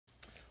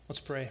Let's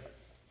pray.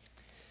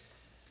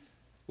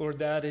 Lord,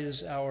 that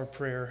is our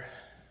prayer.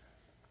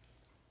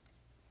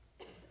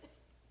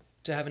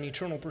 To have an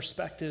eternal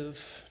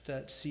perspective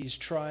that sees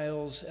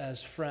trials as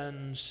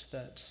friends,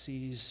 that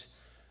sees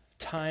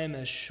time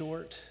as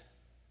short,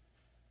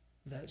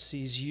 that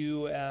sees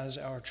you as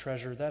our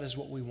treasure. That is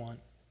what we want.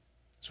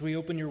 As we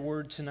open your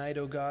word tonight,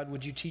 O God,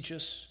 would you teach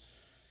us?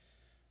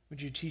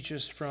 Would you teach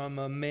us from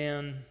a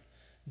man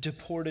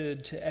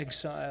deported to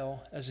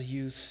exile as a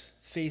youth,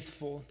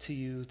 faithful to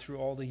you through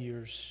all the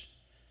years?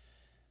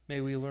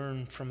 May we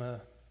learn from a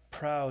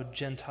proud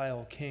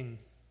Gentile king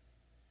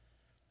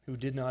who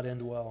did not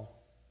end well.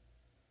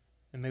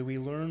 And may we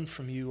learn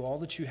from you all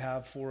that you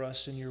have for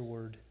us in your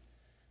word.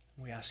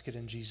 We ask it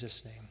in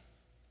Jesus' name.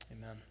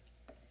 Amen.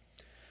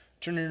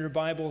 Turn in your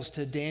Bibles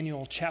to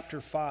Daniel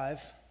chapter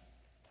 5.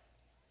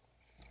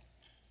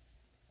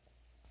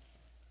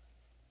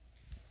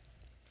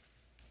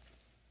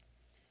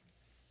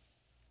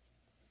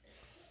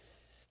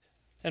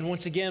 And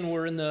once again,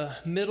 we're in the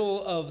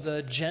middle of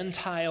the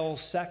Gentile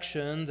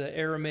section, the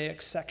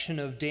Aramaic section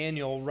of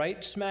Daniel,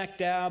 right smack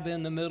dab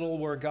in the middle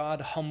where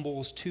God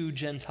humbles two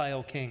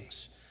Gentile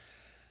kings.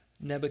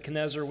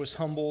 Nebuchadnezzar was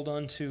humbled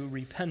unto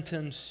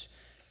repentance,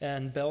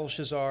 and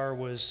Belshazzar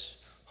was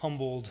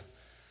humbled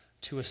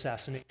to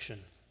assassination.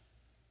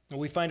 And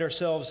we find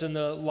ourselves in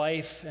the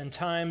life and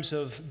times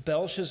of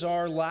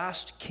Belshazzar,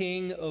 last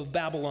king of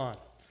Babylon,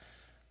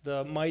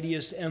 the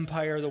mightiest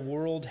empire the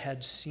world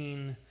had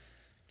seen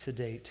to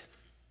date.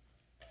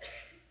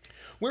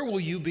 Where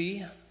will you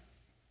be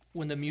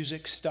when the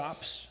music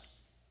stops?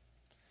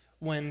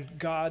 When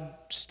God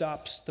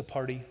stops the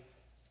party?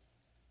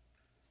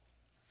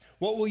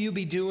 What will you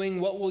be doing?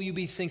 What will you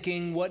be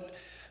thinking? What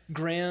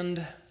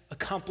grand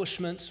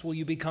accomplishments will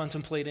you be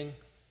contemplating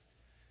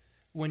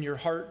when your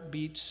heart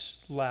beats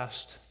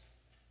last,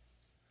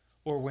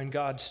 or when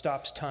God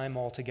stops time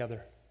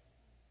altogether?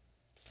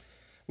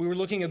 We were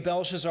looking at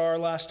Belshazzar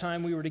last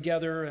time we were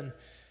together, and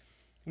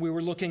we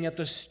were looking at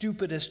the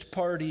stupidest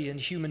party in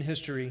human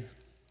history.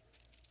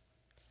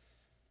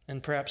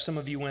 And perhaps some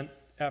of you went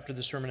after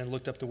the sermon and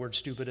looked up the word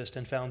stupidest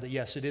and found that,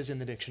 yes, it is in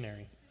the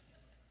dictionary.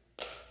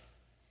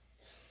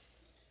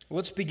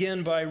 Let's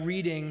begin by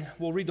reading.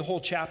 We'll read the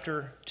whole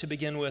chapter to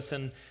begin with,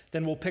 and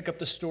then we'll pick up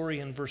the story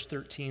in verse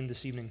 13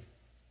 this evening.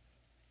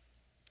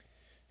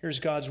 Here's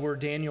God's word,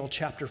 Daniel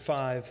chapter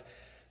 5.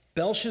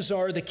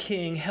 Belshazzar the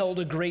king held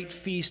a great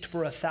feast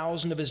for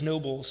 1,000 of his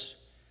nobles,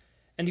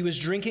 and he was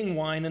drinking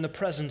wine in the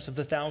presence of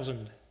the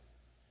 1,000.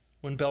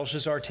 When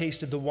Belshazzar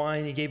tasted the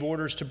wine, he gave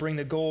orders to bring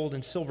the gold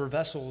and silver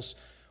vessels,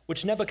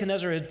 which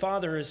Nebuchadnezzar his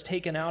father has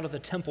taken out of the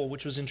temple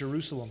which was in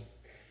Jerusalem,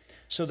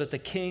 so that the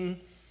king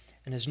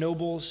and his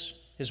nobles,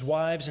 his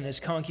wives, and his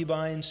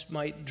concubines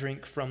might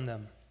drink from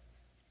them.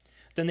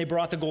 Then they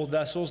brought the gold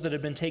vessels that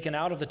had been taken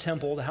out of the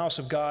temple, the house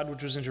of God,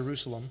 which was in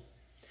Jerusalem.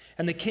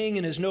 And the king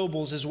and his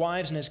nobles, his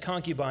wives, and his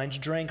concubines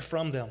drank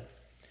from them.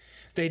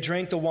 They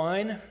drank the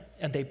wine,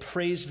 and they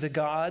praised the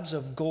gods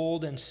of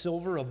gold and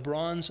silver, of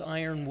bronze,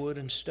 iron, wood,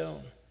 and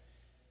stone.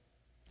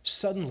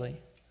 Suddenly,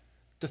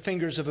 the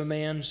fingers of a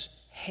man's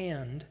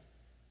hand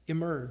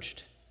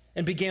emerged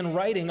and began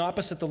writing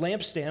opposite the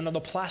lampstand on the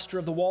plaster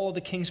of the wall of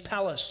the king's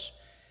palace.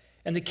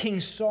 And the king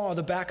saw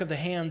the back of the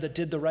hand that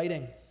did the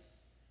writing.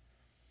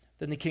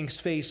 Then the king's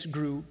face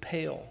grew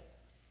pale,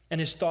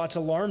 and his thoughts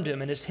alarmed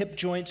him, and his hip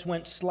joints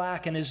went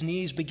slack, and his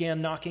knees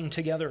began knocking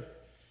together.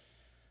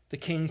 The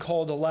king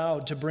called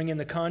aloud to bring in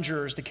the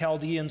conjurers, the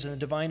Chaldeans, and the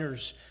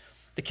diviners.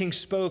 The king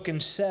spoke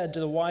and said to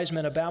the wise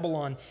men of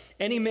Babylon,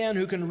 "Any man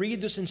who can read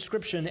this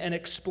inscription and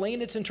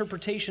explain its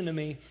interpretation to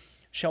me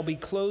shall be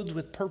clothed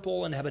with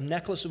purple and have a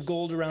necklace of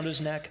gold around his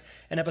neck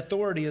and have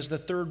authority as the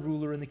third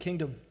ruler in the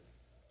kingdom."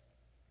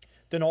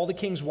 Then all the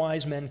king's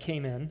wise men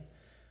came in,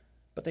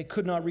 but they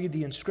could not read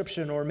the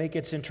inscription or make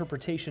its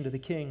interpretation to the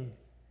king.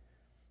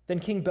 Then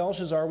King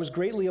Belshazzar was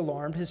greatly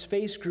alarmed. His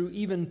face grew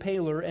even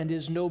paler, and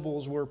his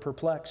nobles were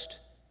perplexed.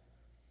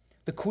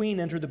 The queen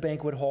entered the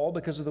banquet hall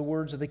because of the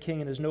words of the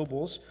king and his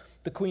nobles.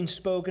 The queen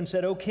spoke and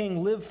said, "O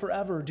king, live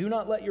forever. Do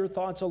not let your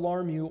thoughts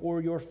alarm you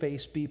or your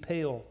face be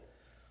pale.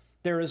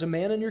 There is a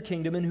man in your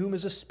kingdom in whom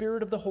is a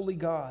spirit of the holy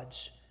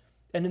gods.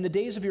 And in the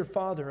days of your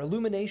father,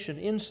 illumination,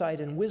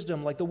 insight, and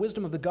wisdom, like the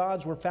wisdom of the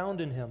gods, were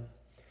found in him.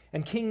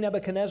 And King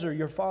Nebuchadnezzar,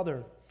 your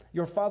father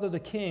the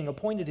king,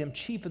 appointed him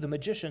chief of the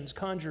magicians,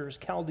 conjurers,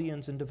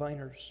 Chaldeans, and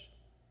diviners.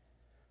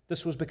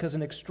 This was because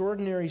an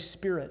extraordinary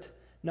spirit,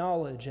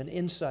 knowledge, and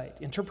insight,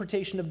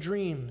 interpretation of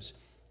dreams,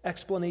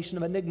 explanation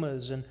of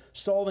enigmas, and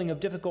solving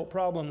of difficult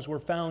problems were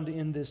found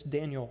in this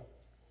Daniel,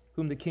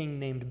 whom the king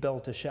named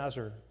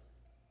Belteshazzar.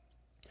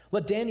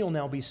 Let Daniel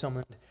now be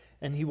summoned,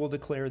 and he will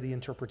declare the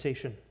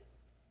interpretation."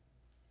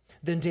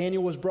 Then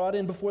Daniel was brought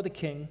in before the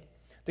king.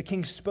 The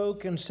king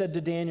spoke and said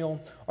to Daniel,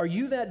 "Are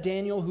you that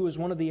Daniel who is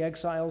one of the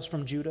exiles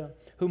from Judah,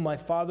 whom my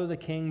father the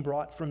king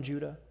brought from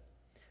Judah?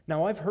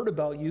 Now I've heard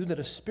about you that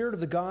a spirit of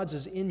the gods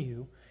is in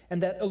you,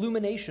 and that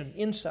illumination,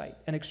 insight,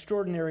 and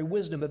extraordinary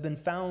wisdom have been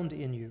found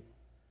in you.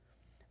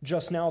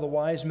 Just now the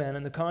wise men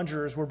and the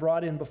conjurers were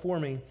brought in before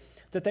me,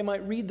 that they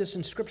might read this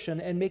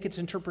inscription and make its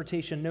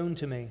interpretation known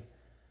to me.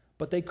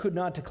 But they could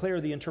not declare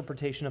the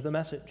interpretation of the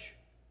message.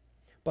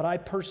 But I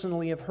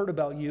personally have heard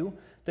about you,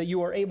 that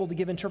you are able to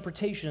give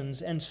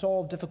interpretations and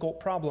solve difficult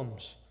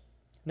problems.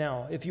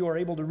 Now, if you are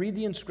able to read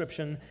the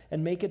inscription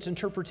and make its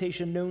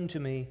interpretation known to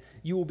me,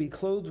 you will be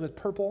clothed with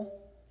purple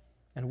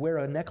and wear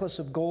a necklace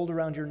of gold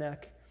around your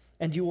neck,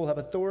 and you will have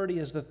authority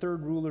as the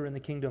third ruler in the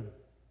kingdom."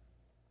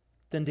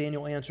 Then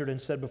Daniel answered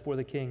and said before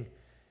the king,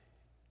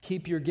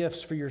 "Keep your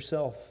gifts for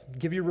yourself.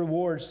 Give your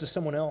rewards to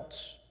someone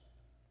else.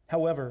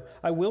 However,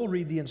 I will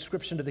read the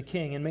inscription to the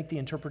king and make the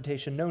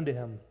interpretation known to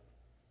him.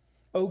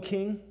 O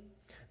king,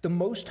 the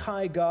Most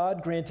High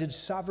God granted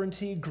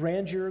sovereignty,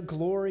 grandeur,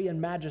 glory,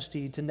 and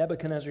majesty to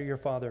Nebuchadnezzar your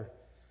father.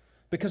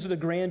 Because of the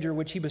grandeur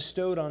which he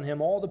bestowed on him,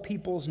 all the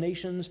peoples,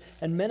 nations,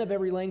 and men of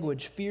every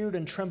language feared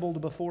and trembled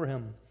before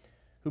him.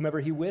 Whomever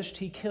he wished,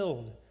 he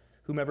killed.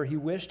 Whomever he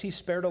wished, he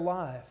spared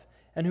alive.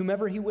 And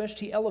whomever he wished,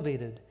 he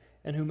elevated.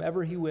 And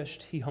whomever he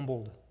wished, he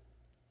humbled.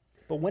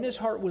 But when his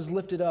heart was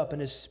lifted up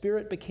and his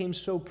spirit became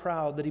so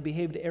proud that he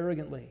behaved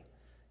arrogantly,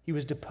 he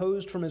was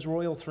deposed from his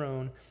royal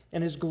throne,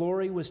 and his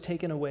glory was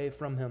taken away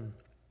from him.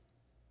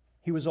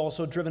 He was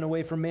also driven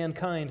away from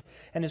mankind,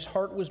 and his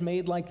heart was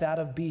made like that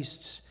of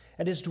beasts,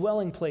 and his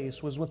dwelling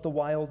place was with the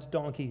wild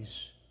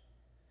donkeys.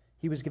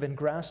 He was given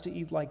grass to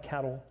eat like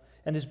cattle,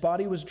 and his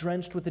body was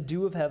drenched with the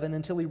dew of heaven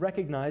until he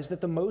recognized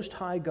that the Most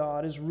High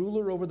God is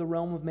ruler over the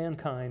realm of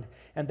mankind,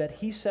 and that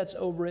he sets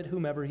over it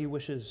whomever he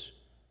wishes.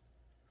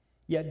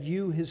 Yet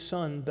you, his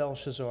son,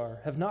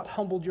 Belshazzar, have not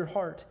humbled your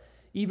heart,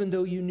 even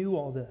though you knew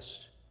all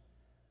this.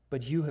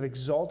 But you have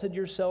exalted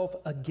yourself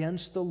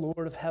against the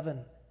Lord of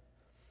heaven.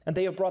 And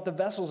they have brought the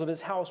vessels of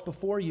his house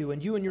before you,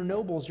 and you and your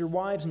nobles, your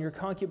wives, and your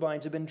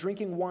concubines have been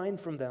drinking wine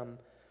from them.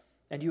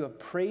 And you have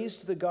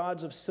praised the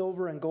gods of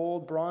silver and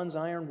gold, bronze,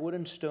 iron, wood,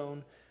 and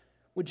stone,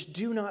 which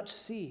do not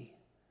see,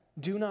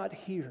 do not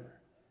hear,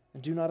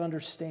 and do not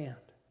understand.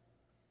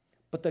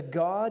 But the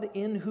God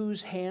in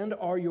whose hand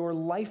are your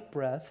life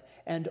breath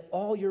and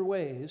all your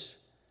ways,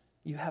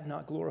 you have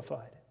not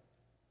glorified.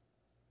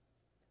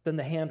 Then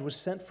the hand was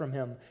sent from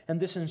him, and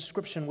this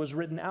inscription was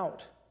written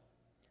out.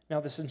 Now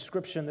this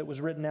inscription that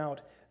was written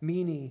out,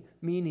 Mene,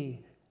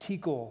 Mene,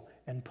 Tekel,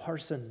 and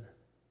Parsin.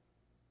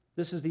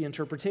 This is the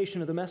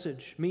interpretation of the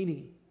message.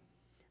 Mene,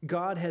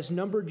 God has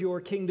numbered your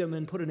kingdom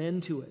and put an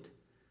end to it.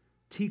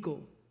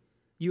 Tekel,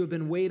 you have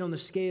been weighed on the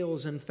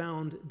scales and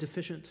found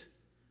deficient.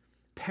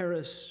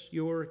 Paris,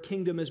 your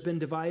kingdom has been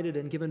divided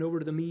and given over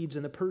to the Medes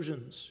and the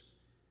Persians.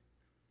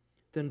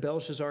 Then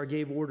Belshazzar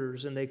gave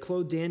orders, and they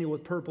clothed Daniel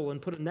with purple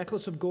and put a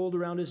necklace of gold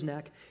around his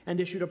neck and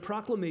issued a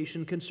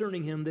proclamation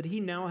concerning him that he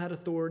now had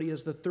authority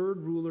as the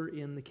third ruler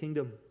in the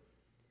kingdom.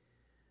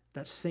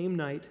 That same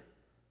night,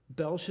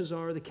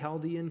 Belshazzar, the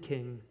Chaldean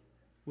king,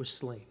 was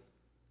slain.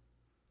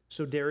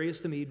 So Darius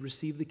the Mede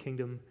received the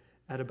kingdom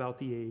at about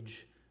the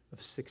age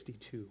of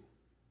 62.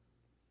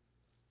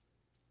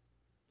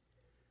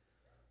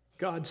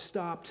 God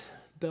stopped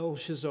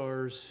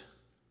Belshazzar's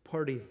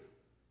party.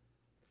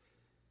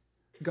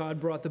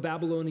 God brought the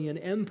Babylonian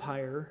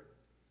Empire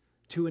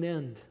to an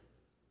end.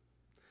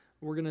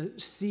 We're going to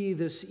see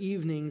this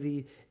evening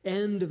the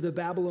end of the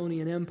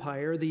Babylonian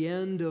Empire, the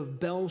end of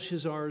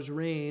Belshazzar's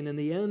reign, and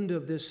the end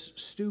of this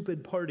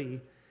stupid party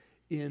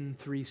in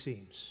 3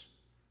 scenes.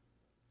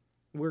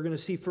 We're going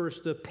to see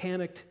first the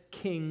panicked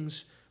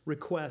king's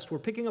request. We're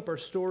picking up our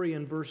story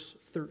in verse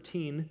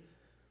 13.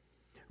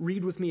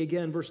 Read with me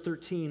again, verse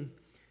 13.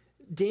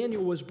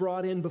 Daniel was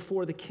brought in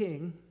before the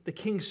king. The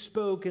king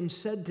spoke and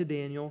said to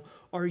Daniel,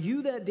 "Are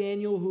you that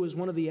Daniel who is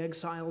one of the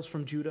exiles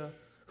from Judah,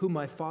 whom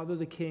my father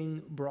the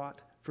king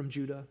brought from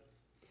Judah?"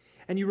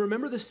 And you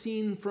remember the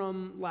scene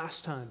from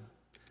last time.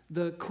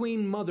 The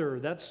queen mother,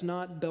 that's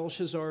not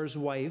Belshazzar's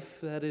wife.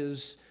 That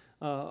is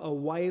a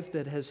wife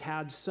that has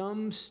had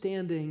some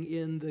standing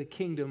in the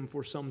kingdom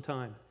for some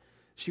time.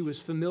 She was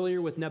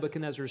familiar with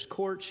Nebuchadnezzar's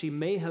court. She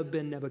may have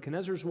been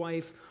Nebuchadnezzar's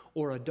wife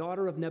or a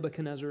daughter of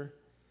Nebuchadnezzar.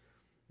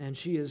 And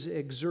she is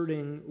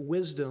exerting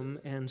wisdom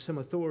and some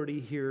authority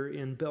here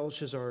in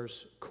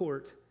Belshazzar's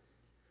court.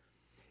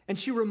 And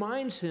she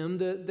reminds him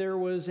that there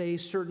was a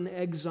certain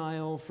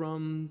exile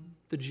from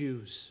the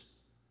Jews,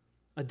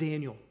 a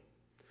Daniel,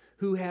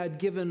 who had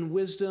given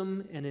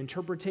wisdom and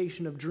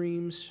interpretation of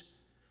dreams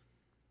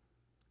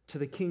to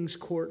the king's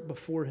court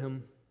before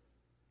him.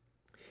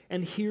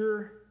 And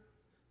here,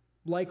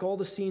 like all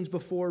the scenes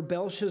before,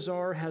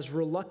 Belshazzar has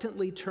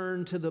reluctantly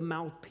turned to the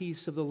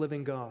mouthpiece of the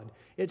living God.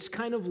 It's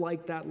kind of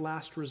like that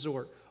last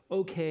resort.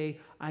 Okay,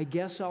 I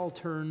guess I'll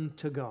turn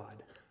to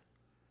God.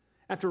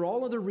 After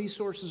all other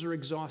resources are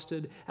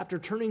exhausted, after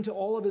turning to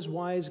all of his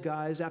wise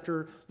guys,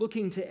 after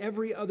looking to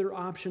every other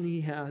option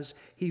he has,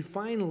 he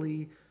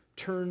finally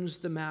turns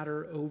the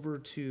matter over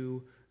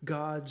to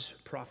God's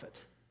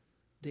prophet,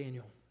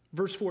 Daniel.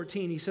 Verse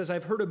 14, he says,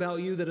 "I've heard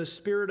about you that a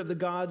spirit of the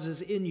gods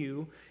is in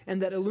you,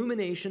 and that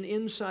illumination,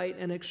 insight,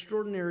 and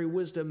extraordinary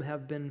wisdom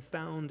have been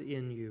found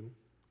in you.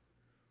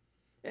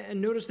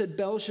 And notice that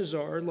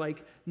Belshazzar,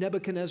 like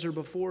Nebuchadnezzar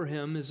before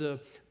him, is a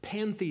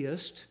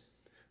pantheist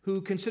who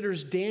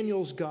considers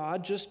Daniel's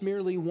God just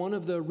merely one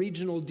of the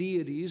regional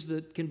deities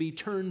that can be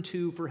turned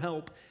to for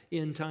help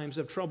in times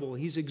of trouble.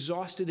 He's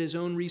exhausted his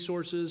own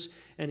resources,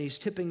 and he's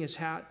tipping his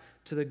hat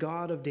to the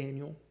God of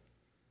Daniel.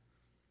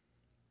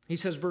 He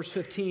says, verse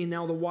 15,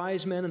 "Now the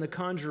wise men and the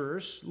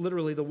conjurers,"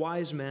 literally the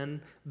wise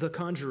men, the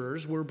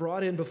conjurers, "were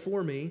brought in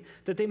before me,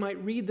 that they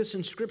might read this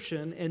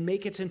inscription and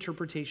make its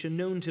interpretation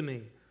known to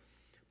me.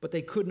 But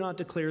they could not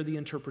declare the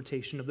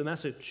interpretation of the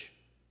message.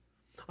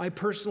 I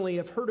personally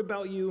have heard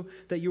about you,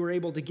 that you are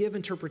able to give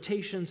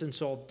interpretations and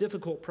solve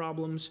difficult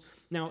problems.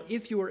 Now,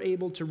 if you are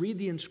able to read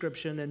the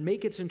inscription and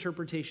make its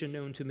interpretation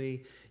known to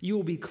me, you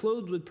will be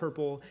clothed with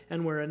purple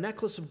and wear a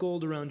necklace of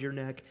gold around your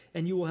neck,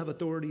 and you will have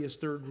authority as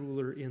third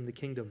ruler in the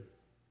kingdom."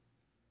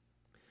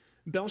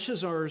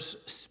 Belshazzar's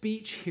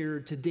speech here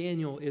to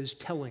Daniel is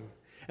telling.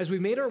 As we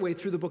made our way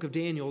through the book of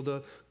Daniel,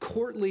 the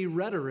courtly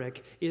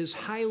rhetoric is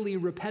highly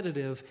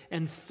repetitive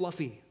and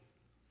fluffy.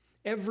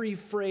 Every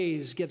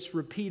phrase gets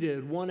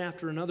repeated one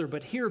after another,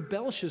 but here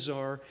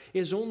Belshazzar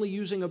is only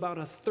using about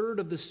a third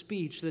of the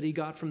speech that he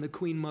got from the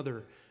Queen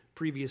Mother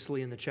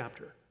previously in the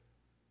chapter.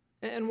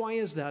 And why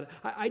is that?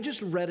 I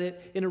just read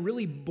it in a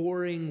really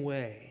boring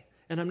way,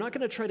 and I'm not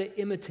going to try to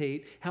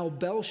imitate how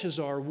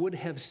Belshazzar would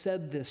have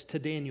said this to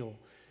Daniel.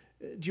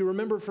 Do you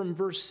remember from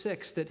verse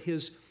 6 that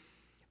his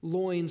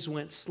loins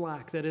went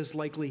slack? That is,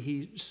 likely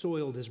he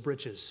soiled his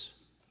breeches.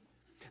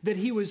 That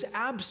he was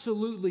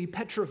absolutely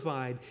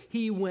petrified.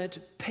 He went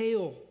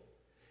pale.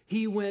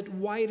 He went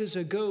white as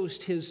a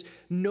ghost. His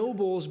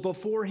nobles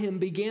before him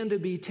began to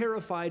be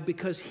terrified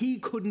because he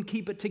couldn't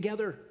keep it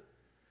together.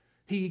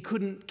 He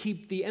couldn't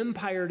keep the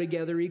empire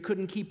together. He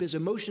couldn't keep his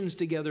emotions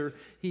together.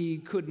 He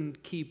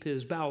couldn't keep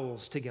his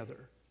bowels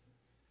together.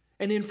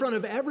 And in front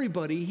of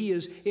everybody, he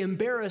is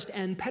embarrassed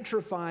and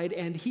petrified,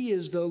 and he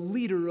is the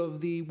leader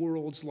of the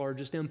world's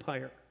largest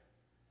empire.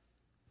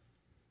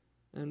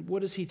 And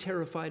what is he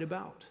terrified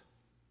about?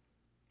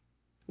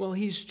 Well,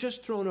 he's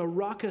just thrown a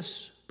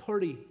raucous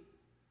party,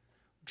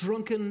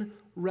 drunken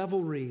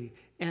revelry,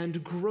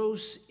 and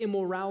gross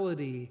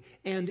immorality,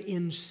 and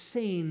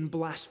insane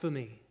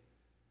blasphemy.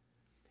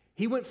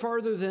 He went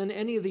farther than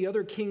any of the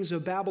other kings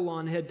of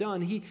Babylon had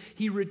done.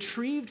 He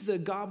retrieved the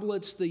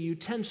goblets, the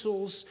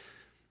utensils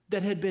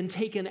that had been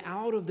taken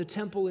out of the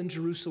temple in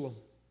Jerusalem.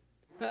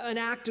 An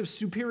act of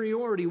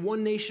superiority,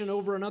 one nation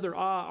over another.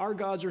 Our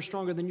gods are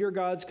stronger than your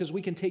gods because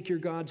we can take your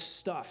God's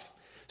stuff.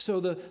 So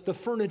the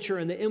furniture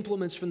and the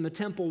implements from the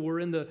temple were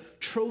in the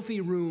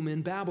trophy room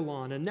in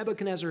Babylon, and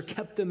Nebuchadnezzar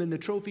kept them in the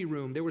trophy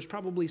room. There was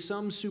probably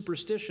some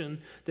superstition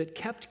that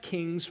kept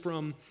kings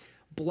from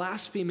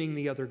blaspheming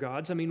the other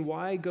gods. I mean,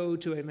 why go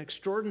to an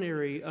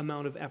extraordinary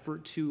amount of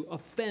effort to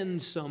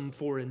offend some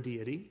foreign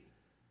deity?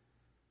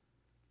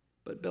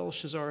 But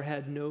Belshazzar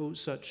had no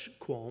such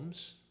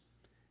qualms.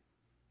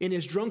 In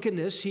his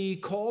drunkenness, he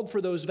called for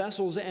those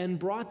vessels and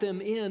brought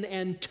them in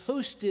and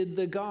toasted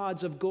the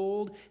gods of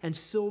gold and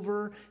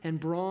silver and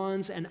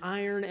bronze and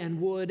iron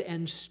and wood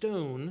and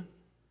stone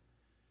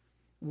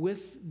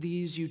with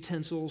these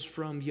utensils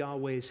from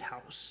Yahweh's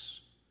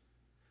house,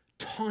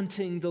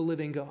 taunting the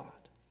living God.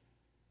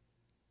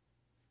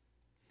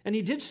 And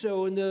he did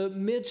so in the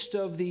midst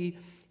of the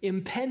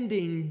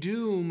impending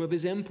doom of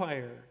his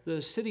empire.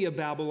 The city of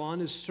Babylon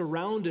is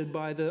surrounded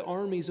by the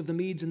armies of the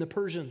Medes and the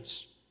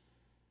Persians.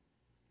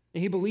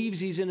 And he believes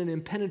he's in an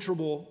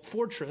impenetrable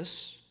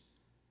fortress,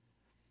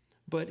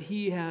 but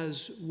he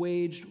has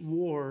waged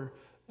war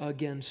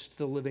against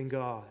the living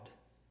God.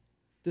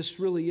 This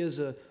really is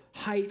a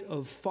height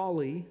of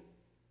folly.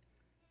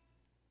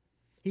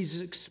 He's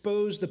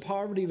exposed the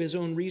poverty of his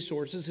own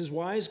resources. His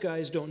wise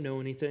guys don't know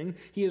anything.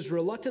 He has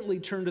reluctantly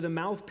turned to the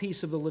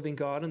mouthpiece of the living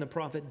God and the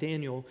prophet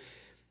Daniel.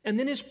 And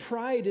then his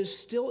pride is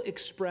still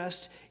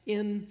expressed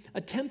in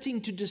attempting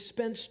to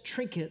dispense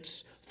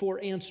trinkets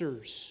for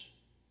answers.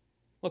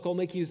 Look, I'll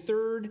make you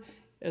third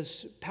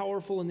as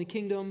powerful in the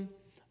kingdom.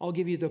 I'll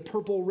give you the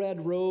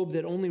purple-red robe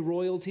that only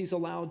royalty is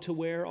allowed to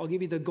wear. I'll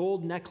give you the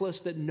gold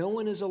necklace that no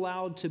one is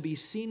allowed to be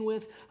seen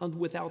with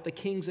without the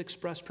king's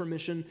express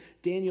permission.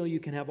 Daniel, you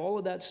can have all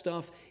of that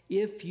stuff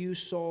if you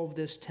solve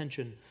this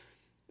tension.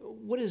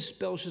 What is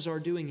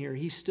Belshazzar doing here?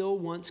 He still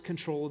wants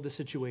control of the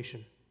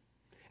situation.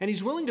 And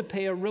he's willing to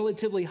pay a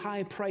relatively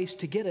high price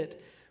to get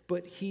it,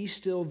 but he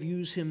still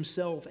views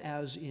himself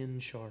as in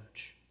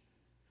charge.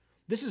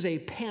 This is a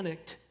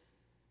panicked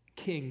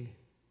king,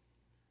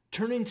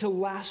 turning to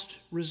last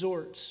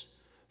resorts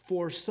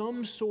for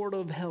some sort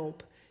of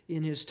help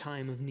in his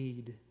time of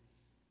need.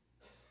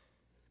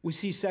 We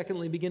see,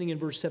 secondly, beginning in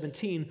verse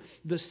 17,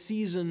 the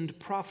seasoned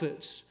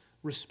prophet's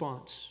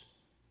response.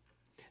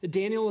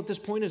 Daniel at this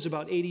point is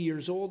about 80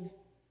 years old.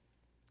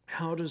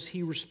 How does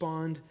he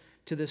respond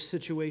to this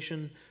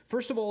situation?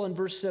 First of all, in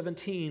verse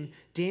 17,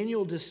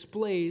 Daniel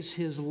displays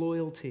his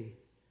loyalty.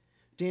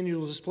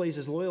 Daniel displays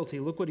his loyalty.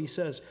 Look what he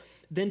says.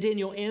 Then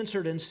Daniel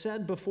answered and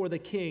said before the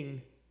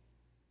king,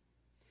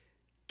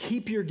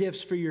 "Keep your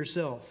gifts for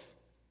yourself,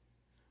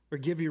 or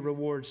give your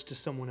rewards to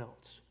someone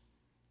else."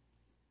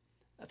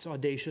 That's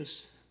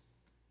audacious.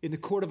 In the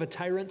court of a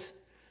tyrant,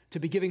 to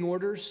be giving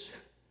orders,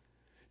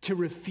 to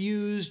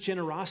refuse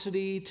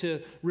generosity,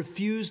 to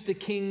refuse the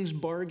king's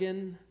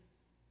bargain.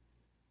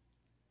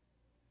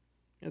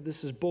 Now,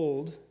 this is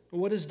bold.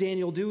 What is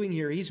Daniel doing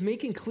here? He's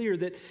making clear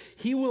that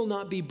he will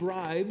not be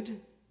bribed.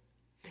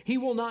 He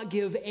will not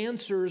give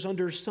answers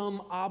under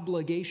some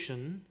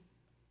obligation.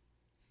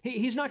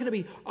 He's not going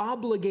to be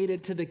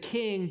obligated to the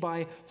king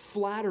by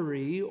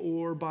flattery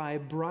or by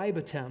bribe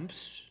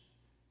attempts.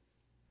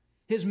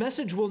 His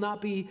message will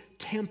not be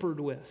tampered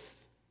with.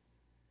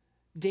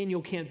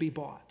 Daniel can't be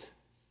bought.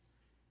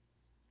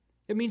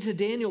 It means that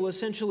Daniel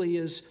essentially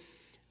is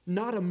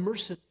not a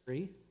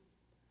mercenary,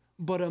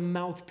 but a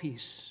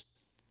mouthpiece.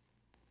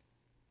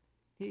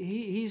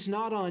 He's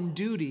not on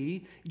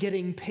duty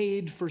getting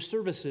paid for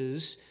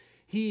services.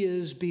 He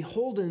is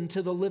beholden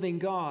to the living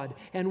God.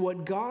 And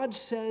what God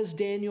says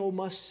Daniel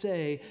must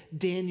say,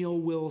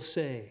 Daniel will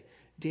say.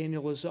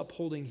 Daniel is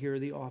upholding here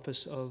the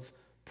office of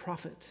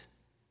prophet.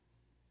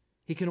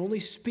 He can only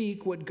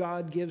speak what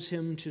God gives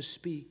him to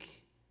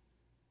speak.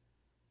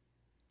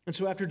 And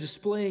so after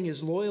displaying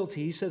his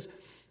loyalty, he says,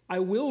 I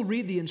will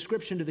read the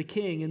inscription to the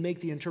king and make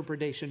the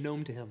interpretation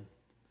known to him.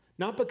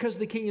 Not because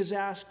the king is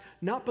asked,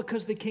 not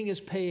because the king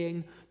is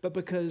paying, but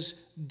because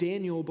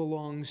Daniel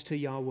belongs to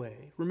Yahweh.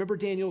 Remember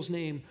Daniel's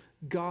name,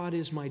 God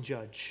is my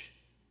judge.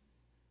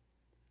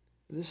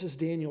 This is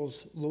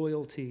Daniel's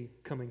loyalty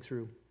coming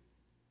through.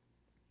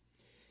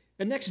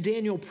 And next,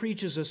 Daniel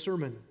preaches a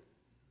sermon.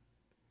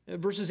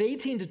 Verses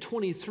 18 to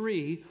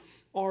 23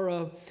 are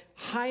a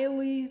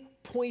highly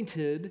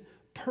pointed,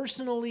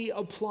 personally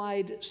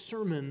applied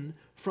sermon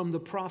from the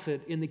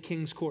prophet in the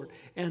king's court.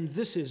 And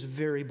this is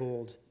very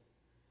bold.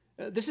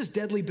 This is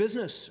deadly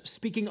business,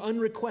 speaking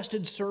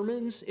unrequested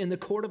sermons in the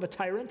court of a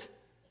tyrant.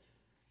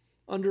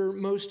 Under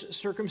most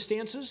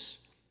circumstances,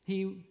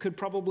 he could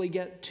probably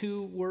get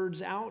 2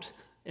 words out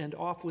and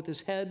off with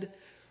his head,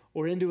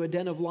 or into a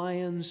den of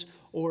lions,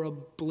 or a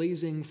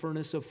blazing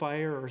furnace of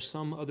fire, or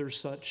some other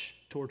such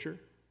torture.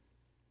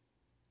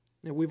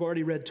 Now, we've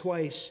already read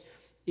twice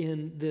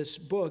in this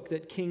book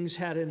that kings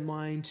had in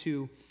mind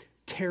to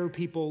tear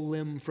people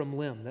limb from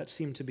limb. That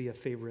seemed to be a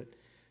favorite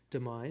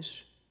demise.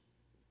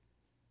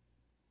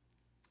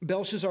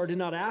 Belshazzar did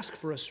not ask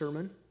for a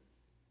sermon.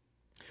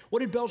 What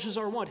did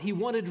Belshazzar want? He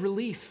wanted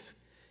relief.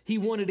 He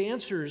wanted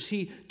answers.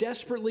 He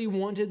desperately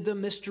wanted the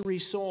mystery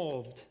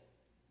solved.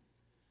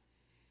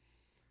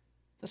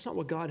 That's not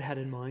what God had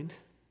in mind.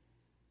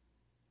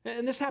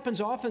 And this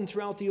happens often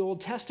throughout the Old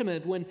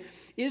Testament when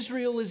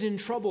Israel is in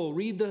trouble.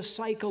 Read the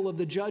cycle of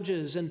the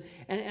judges, and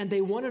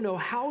they want to know,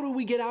 how do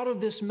we get out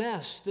of this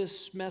mess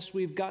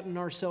we've gotten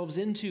ourselves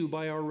into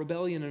by our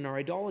rebellion and our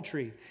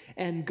idolatry?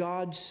 And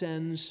God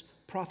sends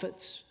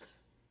prophets,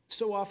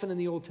 so often in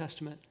the Old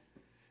Testament,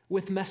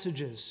 with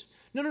messages.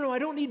 No, I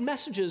don't need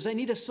messages. I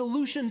need a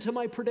solution to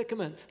my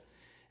predicament.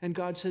 And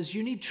God says,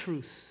 you need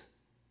truth.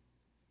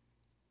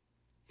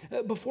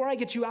 Before I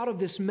get you out of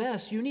this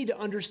mess, you need to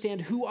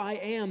understand who I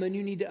am, and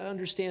you need to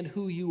understand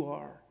who you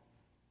are.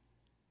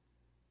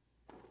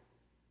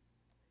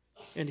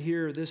 And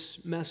here this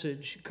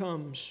message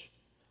comes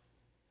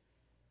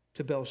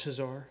to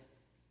Belshazzar.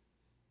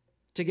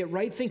 To get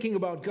right thinking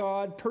about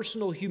God,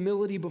 personal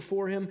humility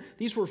before him,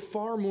 these were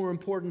far more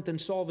important than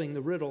solving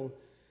the riddle.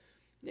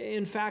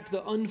 In fact,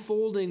 the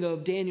unfolding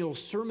of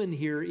Daniel's sermon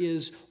here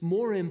is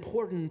more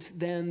important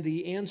than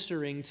the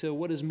answering to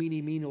what is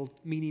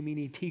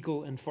meeny,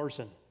 tekel, and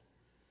farson.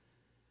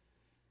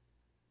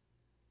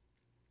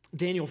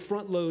 Daniel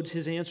front loads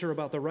his answer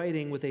about the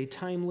writing with a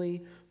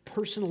timely,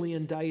 personally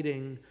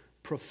indicting,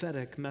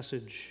 prophetic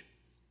message.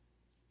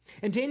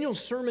 And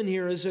Daniel's sermon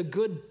here is a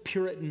good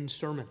Puritan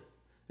sermon.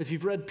 If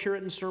you've read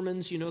Puritan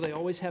sermons, you know they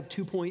always have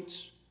 2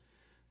 points.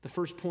 The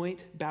first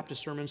point,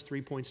 Baptist sermons,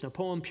 3 points in a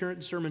poem.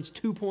 Puritan sermons,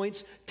 2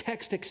 points,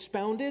 text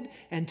expounded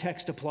and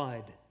text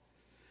applied.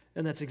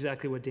 And that's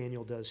exactly what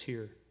Daniel does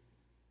here.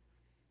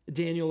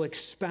 Daniel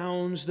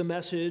expounds the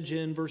message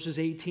in verses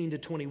 18 to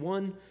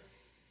 21,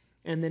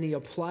 and then he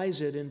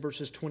applies it in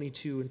verses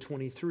 22 and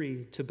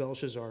 23 to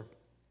Belshazzar.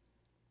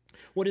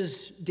 What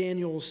is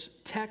Daniel's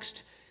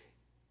text?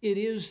 It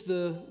is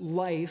the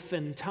life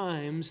and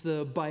times,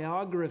 the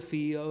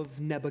biography of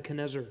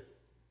Nebuchadnezzar.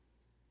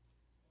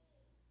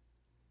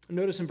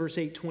 Notice in verse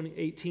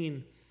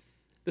 18,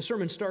 the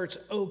sermon starts,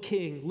 O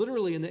king.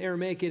 Literally in the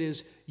Aramaic it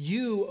is,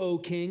 you, O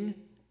king.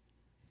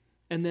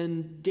 And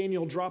then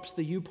Daniel drops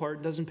the you part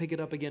and doesn't pick it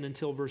up again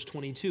until verse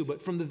 22.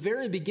 But from the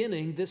very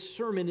beginning, this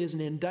sermon is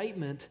an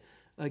indictment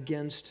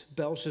against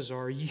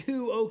Belshazzar.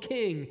 You, O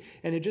king.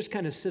 And it just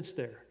kind of sits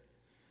there.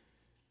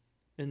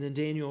 And then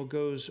Daniel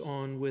goes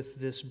on with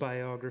this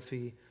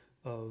biography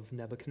of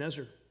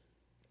Nebuchadnezzar.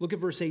 Look at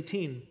verse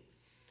 18.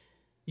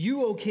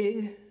 You, O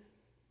king,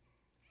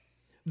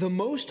 the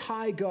Most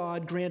High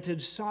God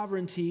granted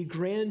sovereignty,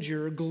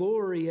 grandeur,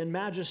 glory, and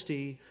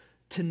majesty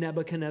to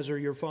Nebuchadnezzar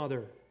your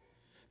father.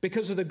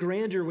 Because of the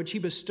grandeur which he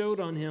bestowed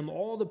on him,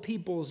 all the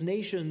peoples,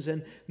 nations,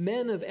 and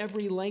men of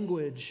every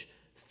language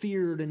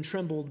feared and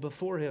trembled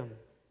before him.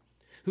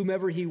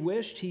 Whomever he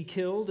wished, he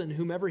killed, and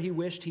whomever he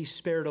wished, he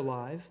spared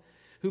alive.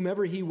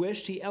 Whomever he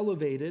wished, he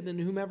elevated, and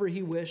whomever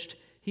he wished,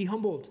 he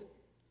humbled.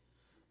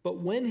 But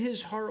when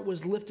his heart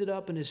was lifted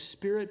up and his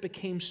spirit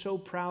became so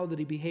proud that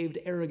he behaved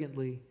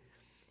arrogantly,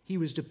 he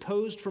was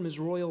deposed from his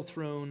royal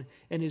throne,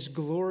 and his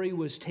glory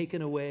was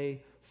taken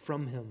away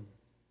from him.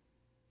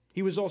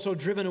 He was also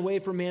driven away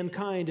from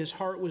mankind. His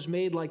heart was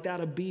made like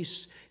that of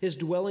beasts. His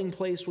dwelling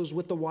place was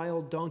with the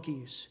wild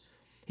donkeys.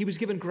 He was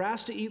given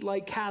grass to eat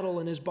like cattle,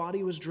 and his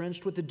body was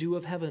drenched with the dew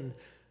of heaven,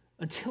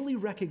 until he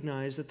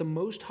recognized that the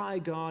Most High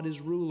God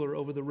is ruler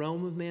over the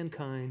realm of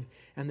mankind,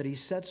 and that he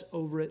sets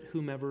over it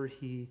whomever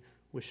he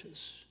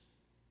wishes.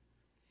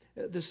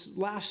 This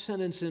last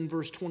sentence in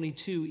verse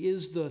 22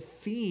 is the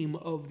theme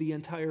of the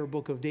entire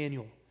book of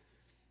Daniel,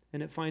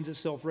 and it finds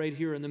itself right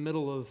here in the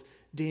middle of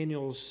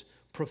Daniel's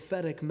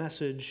prophetic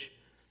message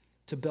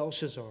to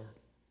Belshazzar.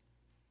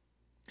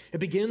 It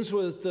begins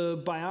with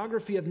the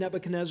biography of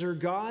Nebuchadnezzar.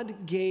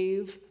 God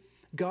gave,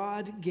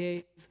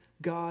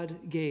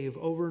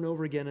 over and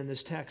over again in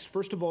this text.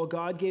 First of all,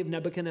 God gave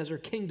Nebuchadnezzar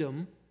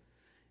kingdom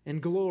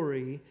and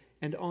glory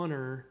and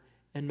honor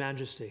and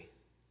majesty.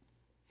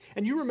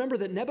 And you remember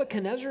that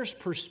Nebuchadnezzar's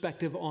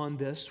perspective on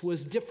this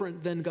was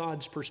different than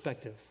God's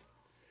perspective.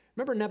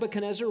 Remember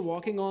Nebuchadnezzar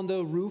walking on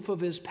the roof of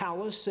his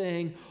palace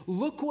saying,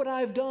 "Look what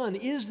I've done.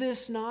 Is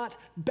this not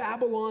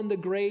Babylon the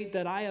Great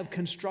that I have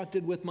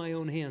constructed with my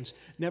own hands?"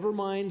 Never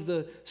mind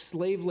the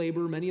slave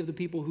labor, many of the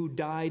people who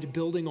died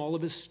building all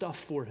of his stuff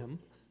for him.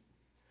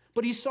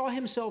 But he saw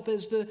himself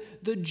as the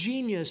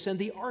genius and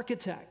the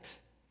architect.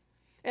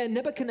 And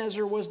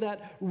Nebuchadnezzar was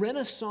that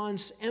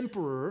Renaissance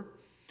emperor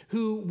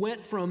who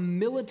went from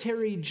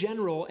military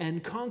general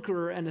and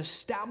conqueror and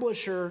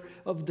establisher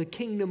of the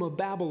kingdom of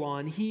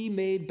Babylon. He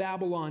made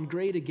Babylon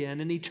great again,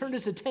 and he turned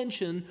his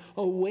attention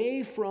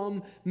away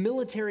from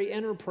military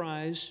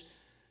enterprise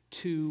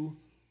to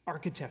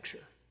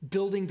architecture,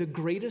 building the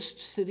greatest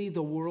city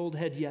the world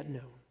had yet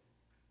known.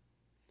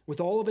 With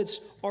all of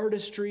its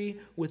artistry,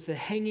 with the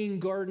hanging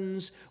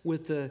gardens,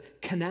 with the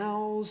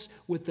canals,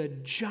 with the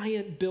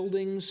giant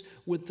buildings,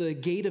 with the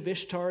Gate of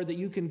Ishtar that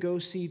you can go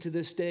see to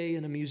this day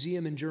in a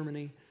museum in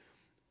Germany.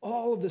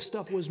 All of the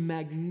stuff was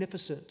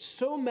magnificent,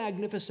 so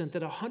magnificent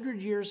that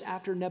 100 years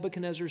after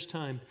Nebuchadnezzar's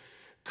time,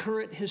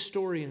 current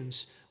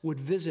historians would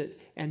visit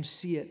and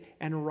see it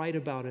and write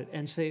about it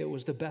and say it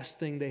was the best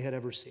thing they had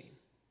ever seen.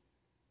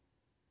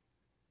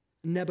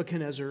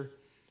 Nebuchadnezzar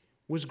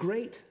was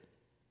great.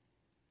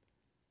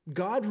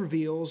 God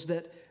reveals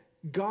that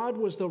God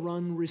was the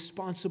one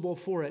responsible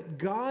for it.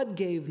 God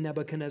gave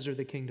Nebuchadnezzar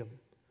the kingdom.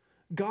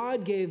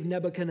 God gave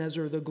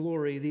Nebuchadnezzar the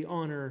glory, the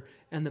honor,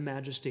 and the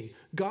majesty.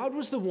 God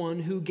was the one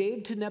who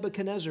gave to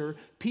Nebuchadnezzar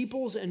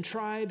peoples and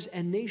tribes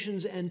and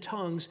nations and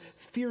tongues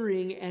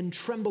fearing and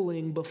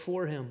trembling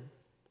before him.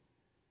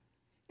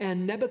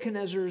 And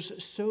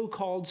Nebuchadnezzar's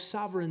so-called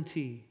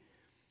sovereignty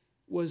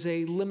was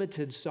a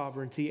limited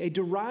sovereignty, a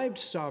derived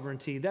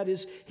sovereignty. That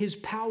is, his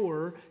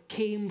power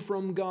came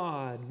from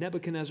God.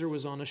 Nebuchadnezzar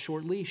was on a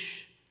short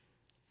leash.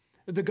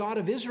 The God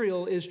of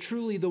Israel is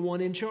truly the one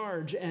in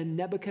charge, and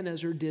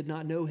Nebuchadnezzar did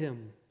not know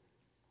him.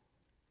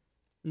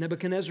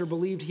 Nebuchadnezzar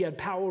believed he had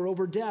power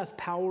over death,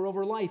 power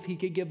over life. He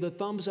could give the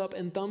thumbs up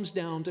and thumbs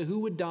down to who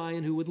would die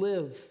and who would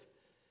live.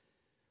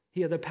 He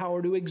had the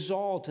power to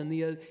exalt, and he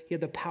had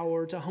the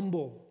power to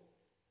humble.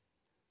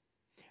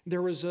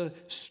 There was a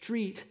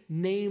street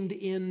named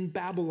in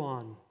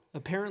Babylon,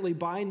 apparently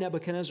by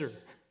Nebuchadnezzar,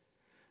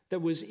 that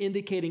was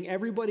indicating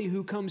everybody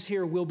who comes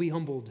here will be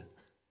humbled.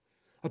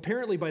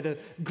 Apparently by the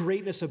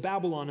greatness of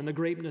Babylon and the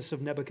greatness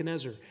of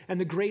Nebuchadnezzar. And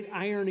the great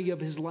irony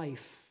of his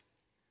life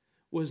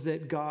was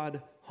that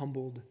God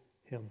humbled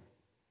him.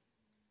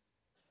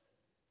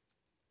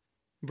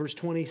 Verse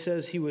 20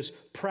 says he was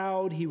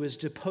proud, he was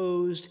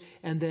deposed,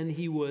 and then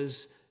he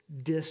was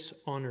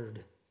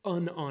dishonored,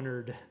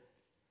 unhonored.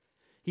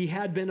 He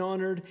had been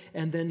honored,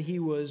 and then he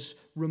was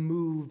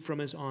removed from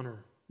his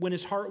honor. When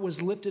his heart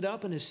was lifted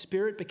up and his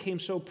spirit became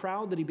so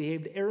proud that he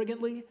behaved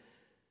arrogantly,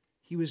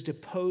 he was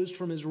deposed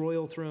from his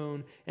royal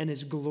throne, and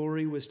his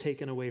glory was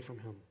taken away from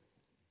him.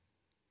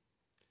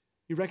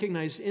 You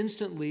recognize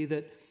instantly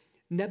that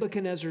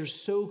Nebuchadnezzar's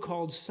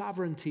so-called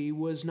sovereignty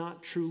was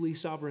not truly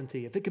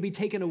sovereignty. If it could be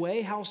taken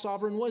away, how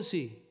sovereign was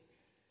he?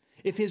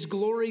 If his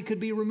glory could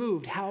be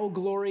removed, how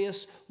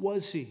glorious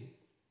was he?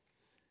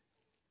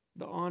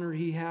 The honor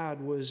he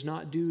had was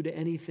not due to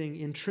anything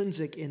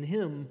intrinsic in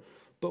him,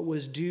 but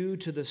was due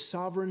to the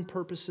sovereign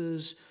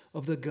purposes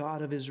of the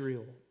God of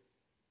Israel.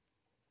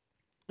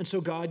 And so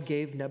God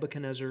gave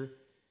Nebuchadnezzar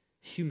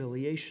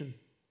humiliation.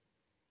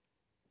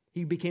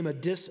 He became a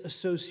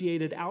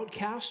disassociated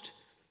outcast.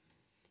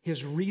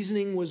 His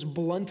reasoning was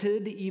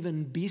blunted,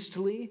 even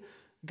beastly.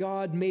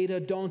 God made a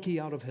donkey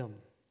out of him.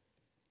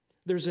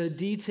 There's a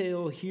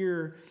detail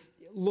here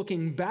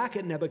looking back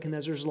at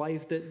Nebuchadnezzar's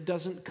life that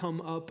doesn't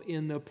come up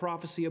in the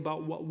prophecy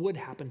about what would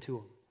happen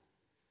to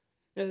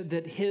him.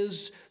 That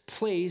his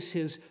place,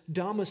 his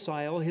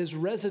domicile, his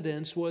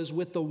residence was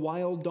with the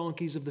wild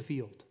donkeys of the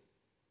field.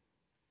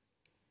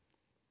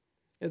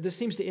 This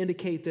seems to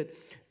indicate that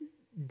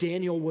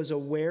Daniel was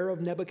aware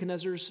of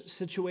Nebuchadnezzar's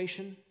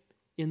situation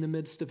in the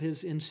midst of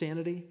his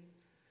insanity.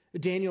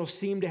 Daniel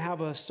seemed to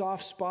have a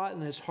soft spot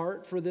in his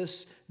heart for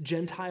this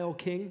Gentile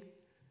king.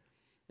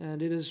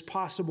 And it is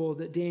possible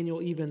that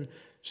Daniel even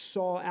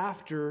saw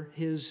after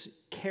his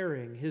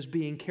caring, his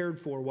being cared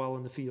for while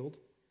in the field.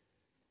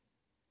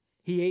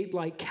 He ate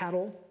like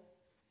cattle,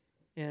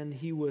 and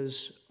he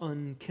was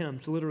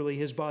unkempt. Literally,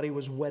 his body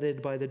was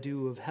wetted by the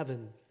dew of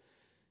heaven.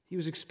 He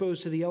was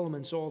exposed to the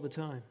elements all the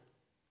time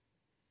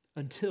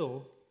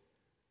until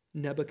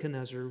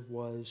Nebuchadnezzar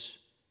was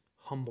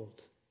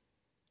humbled.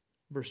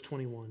 Verse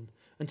 21,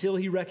 until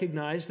he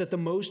recognized that the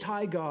Most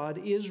High God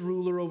is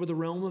ruler over the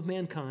realm of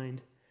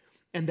mankind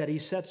and that he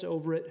sets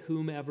over it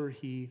whomever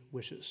he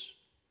wishes.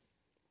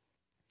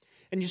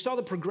 And you saw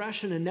the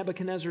progression in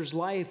Nebuchadnezzar's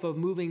life of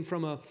moving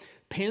from a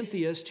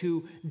pantheist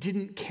who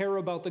didn't care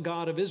about the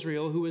God of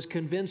Israel, who was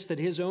convinced that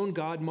his own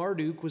God,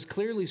 Marduk, was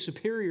clearly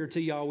superior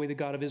to Yahweh, the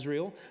God of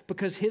Israel,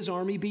 because his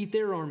army beat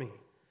their army.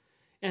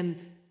 And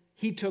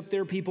he took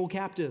their people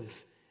captive.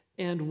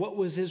 And what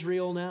was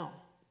Israel now?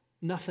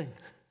 Nothing.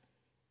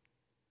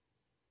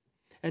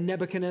 And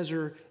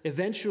Nebuchadnezzar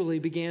eventually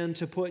began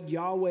to put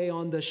Yahweh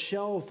on the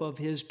shelf of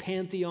his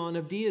pantheon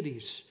of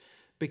deities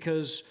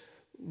because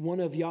one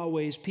of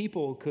Yahweh's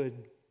people could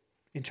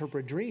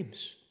interpret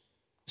dreams.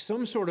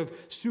 Some sort of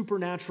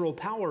supernatural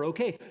power.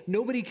 Okay,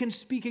 nobody can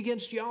speak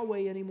against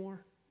Yahweh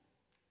anymore.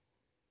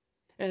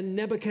 And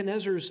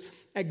Nebuchadnezzar's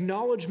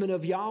acknowledgement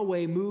of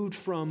Yahweh moved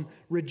from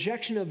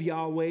rejection of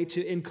Yahweh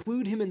to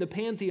include him in the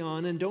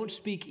pantheon and don't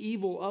speak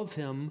evil of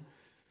him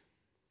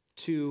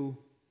to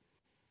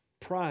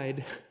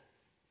pride,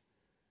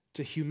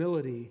 to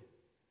humility,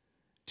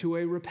 to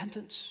a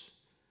repentance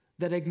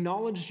that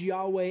acknowledged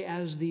Yahweh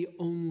as the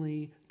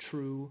only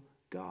true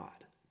God.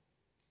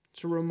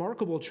 It's a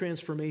remarkable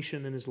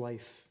transformation in his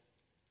life.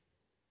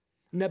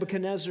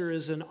 Nebuchadnezzar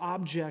is an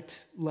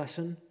object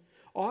lesson,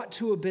 ought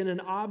to have been an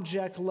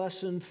object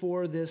lesson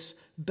for this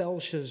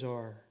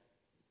Belshazzar.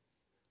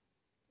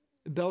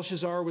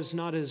 Belshazzar was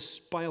not his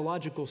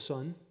biological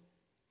son.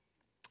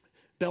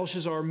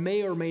 Belshazzar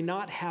may or may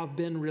not have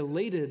been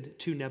related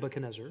to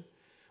Nebuchadnezzar,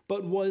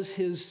 but was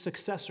his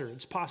successor.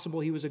 It's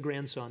possible he was a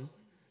grandson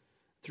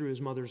through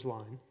his mother's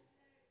line.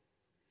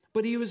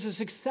 But he was a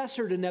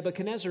successor to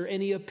Nebuchadnezzar,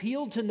 and he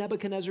appealed to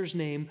Nebuchadnezzar's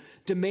name,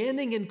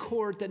 demanding in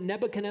court that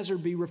Nebuchadnezzar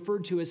be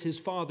referred to as his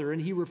father, and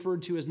he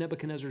referred to as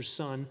Nebuchadnezzar's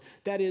son.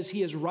 That is,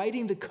 he is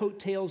riding the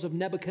coattails of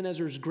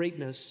Nebuchadnezzar's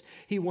greatness.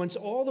 He wants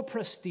all the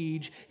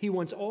prestige, he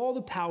wants all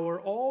the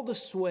power, all the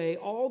sway,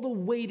 all the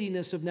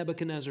weightiness of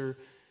Nebuchadnezzar,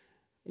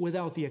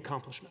 without the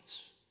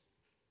accomplishments.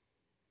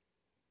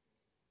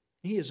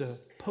 He is a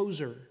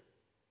poser,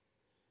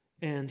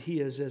 and he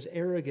is as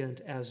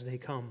arrogant as they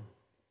come.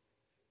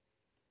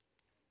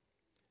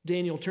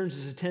 Daniel turns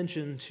his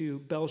attention to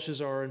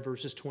Belshazzar in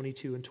verses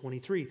 22 and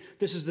 23.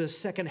 This is the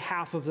second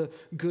half of the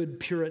Good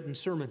Puritan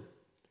sermon.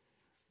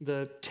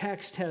 The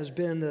text has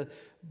been the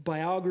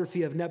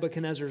biography of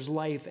Nebuchadnezzar's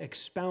life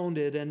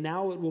expounded, and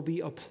now it will be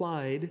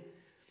applied.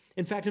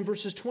 In fact, in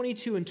verses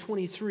 22 and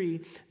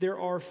 23, there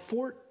are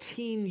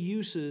 14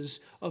 uses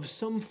of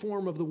some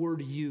form of the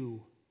word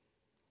you.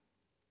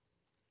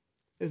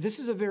 This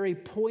is a very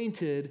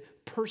pointed,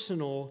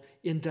 personal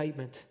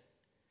indictment.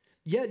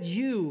 Yet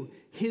you,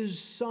 his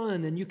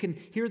son, and you can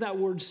hear that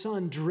word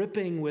son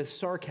dripping with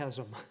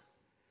sarcasm.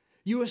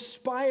 You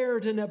aspire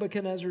to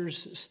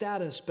Nebuchadnezzar's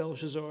status,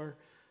 Belshazzar,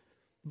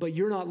 but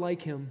you're not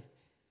like him.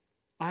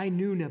 I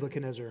knew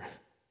Nebuchadnezzar,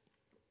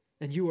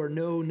 and you are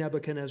no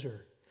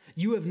Nebuchadnezzar.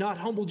 You have not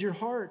humbled your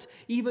heart,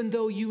 even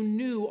though you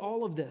knew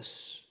all of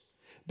this.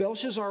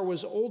 Belshazzar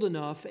was old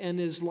enough and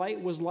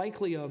was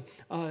likely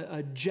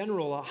a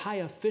general, a high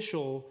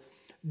official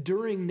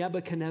during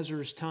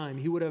Nebuchadnezzar's time.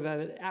 He would have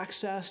had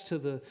access to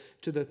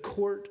the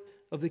court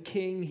of the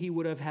king. He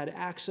would have had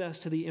access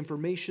to the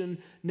information.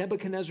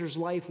 Nebuchadnezzar's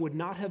life would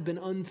not have been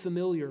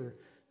unfamiliar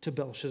to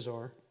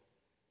Belshazzar.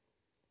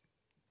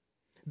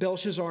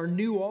 Belshazzar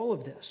knew all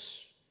of this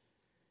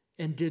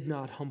and did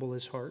not humble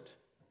his heart.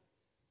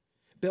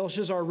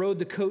 Belshazzar rode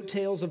the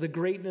coattails of the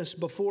greatness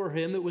before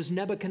him. It was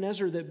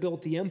Nebuchadnezzar that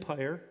built the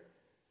empire.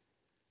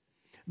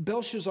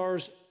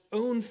 Belshazzar's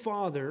own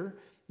father,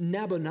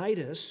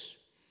 Nabonidus,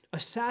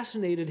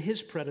 assassinated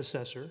his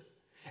predecessor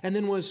and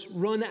then was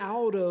run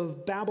out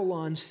of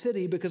Babylon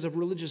city because of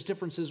religious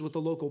differences with the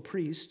local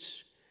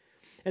priests.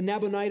 And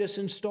Nabonidus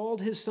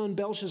installed his son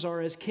Belshazzar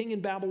as king in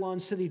Babylon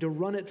city to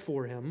run it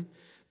for him,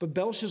 but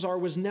Belshazzar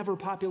was never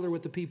popular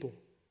with the people.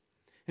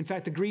 In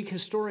fact, the Greek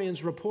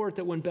historians report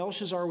that when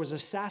Belshazzar was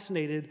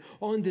assassinated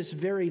on this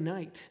very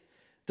night,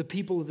 the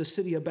people of the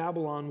city of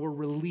Babylon were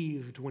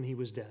relieved when he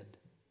was dead.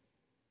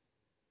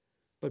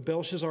 But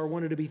Belshazzar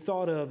wanted to be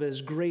thought of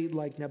as great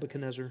like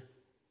Nebuchadnezzar.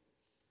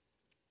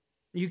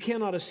 You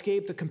cannot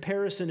escape the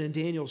comparison in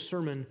Daniel's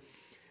sermon.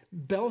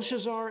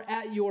 Belshazzar,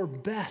 at your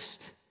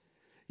best,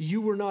 you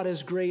were not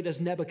as great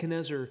as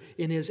Nebuchadnezzar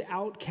in his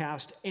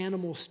outcast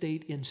animal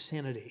state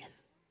insanity.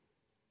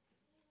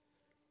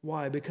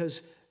 Why?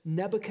 Because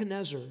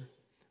Nebuchadnezzar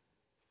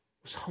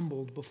was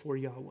humbled before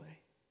Yahweh.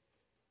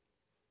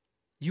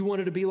 You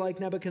wanted to be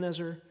like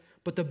Nebuchadnezzar,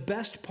 but the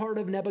best part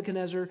of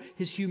Nebuchadnezzar,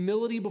 his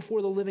humility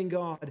before the living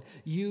God,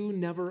 you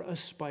never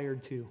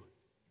aspired to.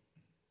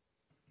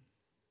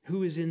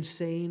 Who is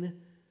insane?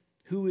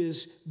 Who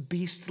is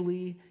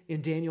beastly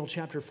in Daniel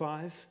chapter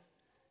 5?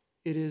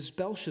 It is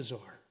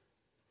Belshazzar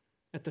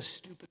at the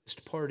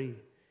stupidest party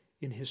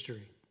in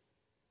history.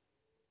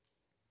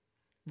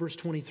 Verse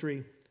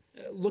 23,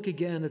 look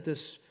again at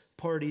this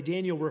party.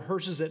 Daniel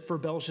rehearses it for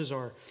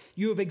Belshazzar.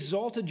 You have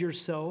exalted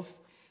yourself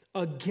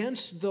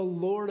against the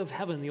Lord of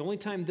heaven. The only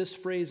time this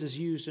phrase is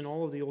used in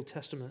all of the Old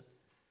Testament.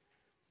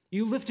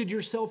 You lifted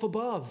yourself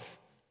above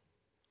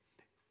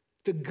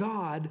the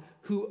God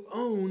who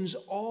owns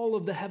all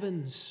of the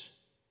heavens.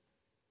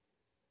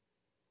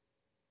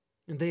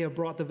 And they have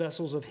brought the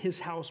vessels of his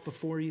house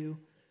before you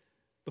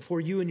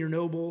and your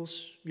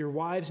nobles, your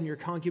wives and your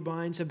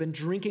concubines have been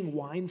drinking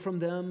wine from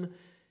them,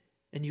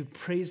 and you've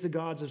praised the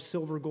gods of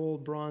silver,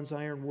 gold, bronze,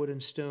 iron, wood,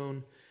 and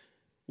stone,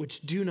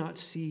 which do not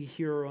see,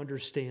 hear, or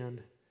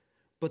understand.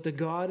 But the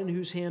God in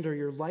whose hand are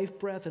your life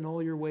breath and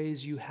all your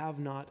ways you have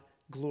not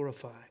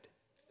glorified.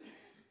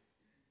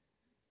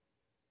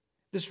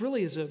 This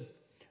really is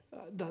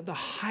the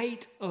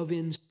height of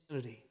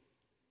insanity.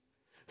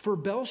 For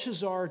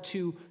Belshazzar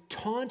to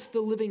taunt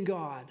the living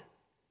God,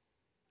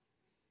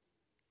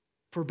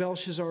 for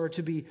Belshazzar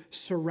to be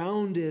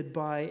surrounded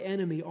by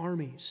enemy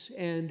armies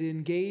and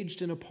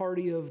engaged in a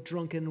party of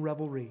drunken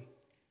revelry.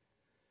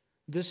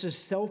 This is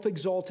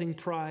self-exalting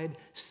pride,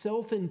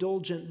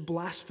 self-indulgent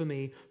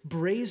blasphemy,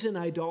 brazen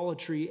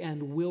idolatry,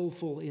 and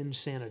willful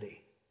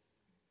insanity.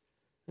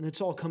 And it's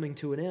all coming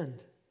to an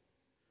end.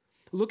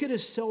 Look at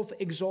his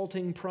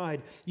self-exalting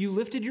pride. You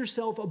lifted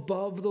yourself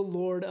above the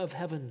Lord of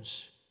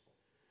heavens.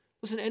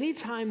 Listen,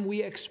 anytime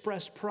we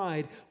express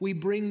pride, we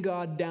bring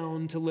God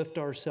down to lift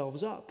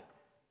ourselves up.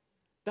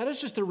 That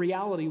is just the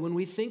reality. When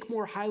we think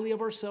more highly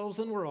of ourselves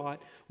than we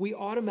ought, we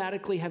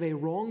automatically have a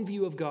wrong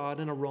view of God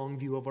and a wrong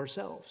view of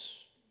ourselves.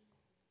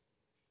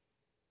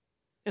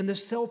 And the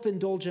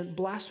self-indulgent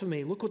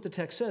blasphemy, look what the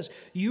text says.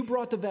 You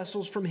brought the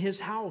vessels from his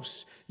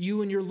house.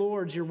 You and your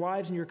lords, your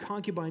wives, and your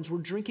concubines were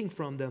drinking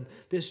from them.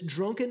 This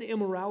drunken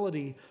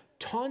immorality,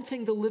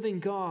 taunting the living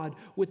God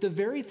with the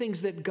very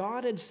things that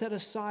God had set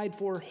aside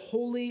for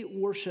holy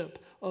worship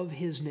of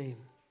his name.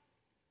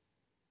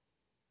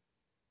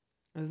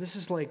 Now, this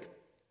is like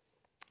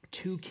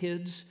two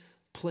kids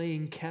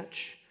playing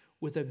catch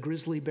with a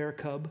grizzly bear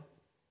cub,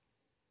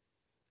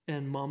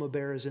 and mama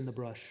bear is in the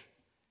brush.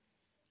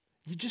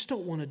 You just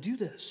don't want to do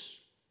this.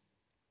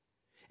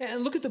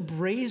 And look at the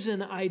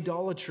brazen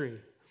idolatry.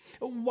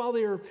 While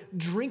they're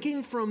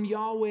drinking from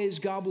Yahweh's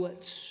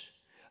goblets,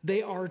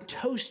 they are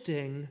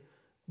toasting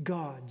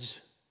gods.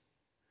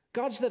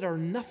 Gods that are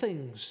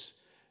nothings.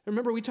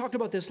 Remember, we talked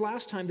about this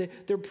last time.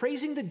 They're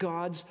praising the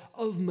gods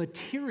of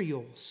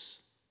materials,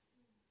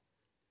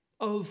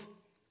 of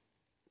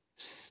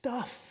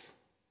stuff,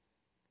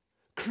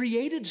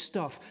 created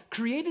stuff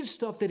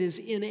that is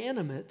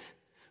inanimate,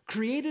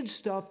 created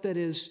stuff that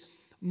is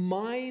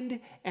mined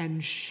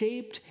and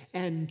shaped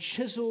and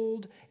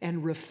chiseled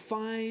and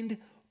refined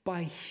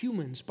by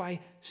humans, by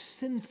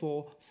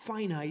sinful,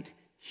 finite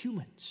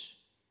humans.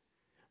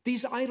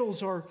 These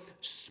idols are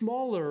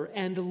smaller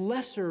and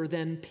lesser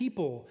than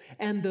people,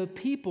 and the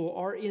people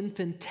are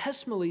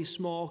infinitesimally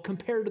small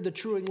compared to the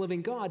true and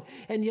living God.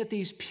 And yet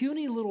these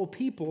puny little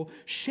people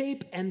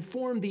shape and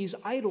form these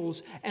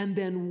idols and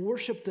then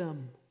worship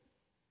them.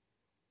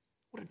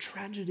 What a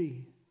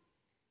tragedy.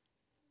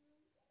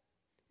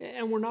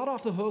 And we're not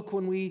off the hook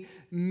when we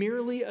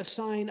merely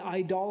assign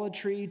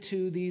idolatry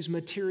to these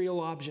material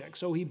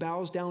objects. Oh, he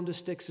bows down to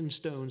sticks and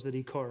stones that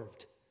he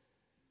carved.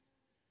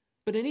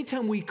 But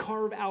anytime we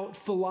carve out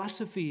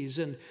philosophies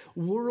and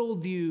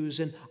worldviews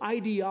and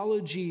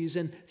ideologies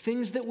and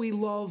things that we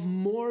love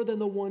more than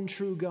the one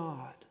true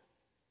God,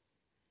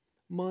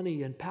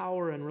 money and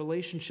power and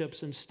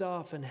relationships and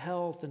stuff and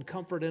health and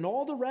comfort and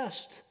all the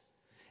rest,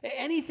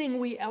 anything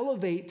we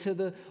elevate to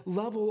the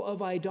level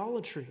of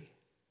idolatry,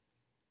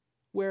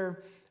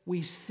 where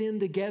we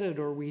sin to get it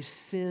or we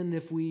sin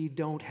if we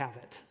don't have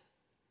it.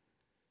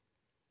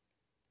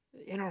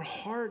 In our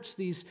hearts,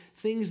 these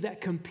things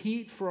that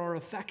compete for our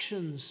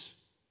affections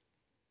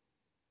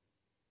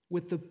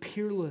with the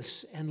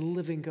peerless and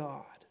living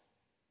God.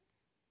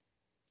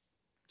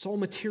 It's all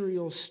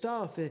material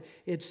stuff.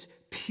 It's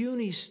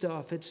puny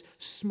stuff. It's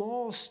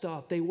small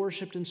stuff. They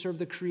worshiped and served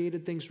the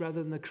created things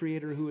rather than the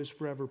Creator who is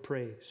forever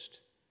praised.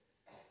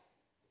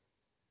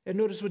 And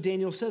notice what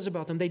Daniel says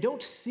about them. They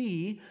don't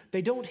see,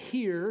 they don't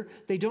hear,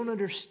 they don't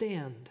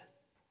understand.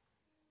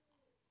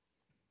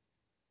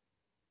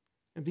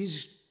 And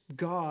these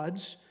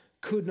gods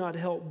could not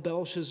help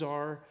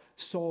Belshazzar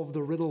solve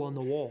the riddle on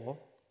the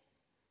wall.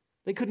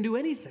 They couldn't do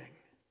anything.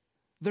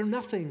 They're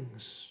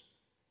nothings.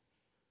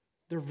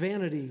 They're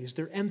vanities.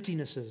 They're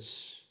emptinesses.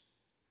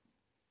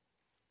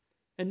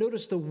 And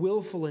notice the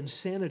willful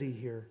insanity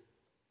here.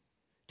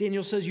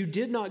 Daniel says, you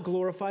did not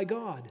glorify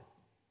God,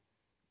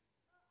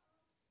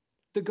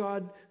 the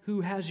God who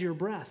has your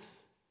breath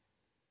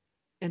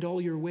and all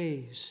your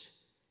ways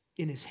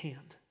in his hand.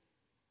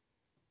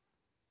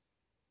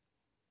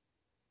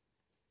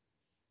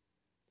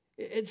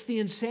 It's the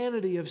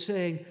insanity of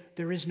saying,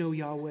 there is no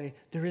Yahweh,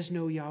 there is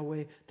no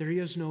Yahweh, there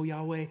is no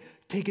Yahweh.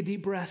 Take a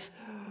deep breath.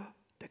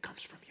 That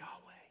comes from Yahweh.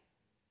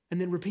 And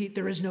then repeat,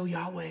 there is no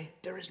Yahweh,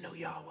 there is no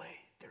Yahweh,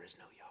 there is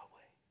no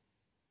Yahweh.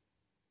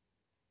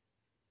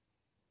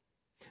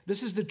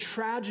 This is the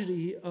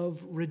tragedy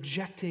of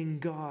rejecting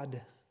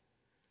God.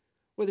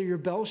 Whether you're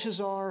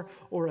Belshazzar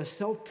or a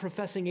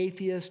self-professing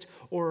atheist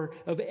or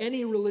of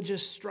any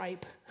religious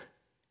stripe,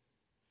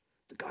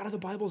 the God of the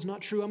Bible is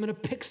not true. I'm going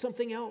to pick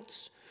something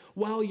else.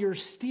 While you're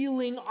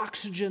stealing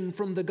oxygen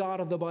from the God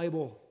of the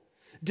Bible,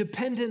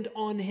 dependent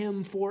on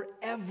Him for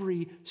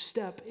every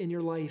step in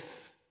your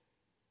life.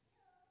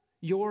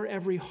 Your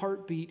every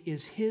heartbeat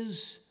is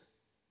His.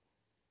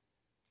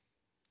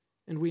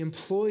 And we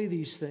employ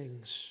these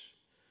things.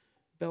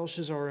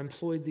 Belshazzar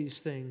employed these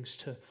things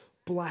to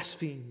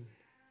blaspheme.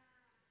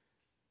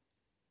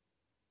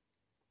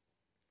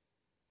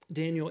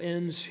 Daniel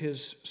ends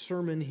his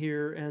sermon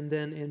here and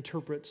then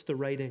interprets the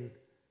writing,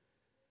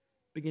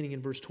 beginning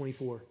in verse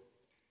 24.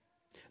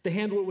 The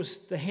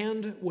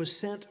hand was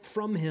sent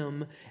from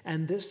him,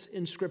 and this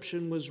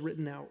inscription was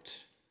written out.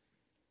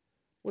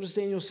 What does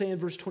Daniel say in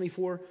verse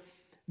 24?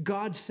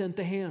 God sent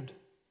the hand.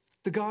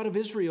 The God of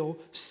Israel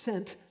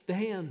sent the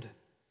hand.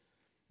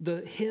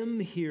 The him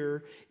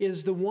here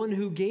is the one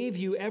who gave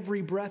you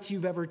every breath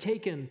you've ever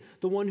taken,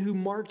 the one who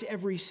marked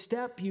every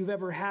step you've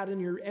ever had in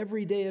your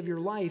every day of your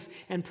life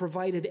and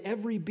provided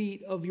every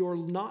beat of your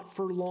not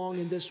for long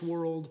in this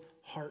world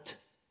heart.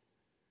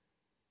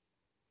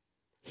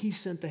 He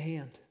sent the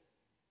hand.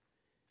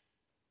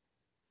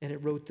 And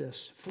it wrote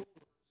this: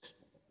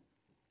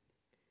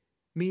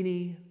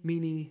 Mene,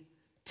 Mene,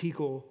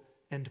 Tekel,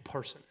 and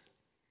Parson.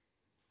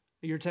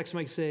 Your text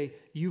might say,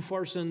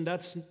 Upharsin.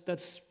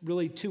 That's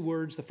really two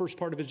words. The first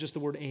part of it is just the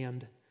word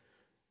and.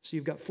 So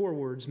you've got four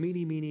words: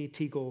 Mene, Mene,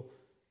 Tekel,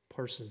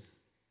 Parson.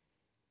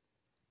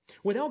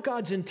 Without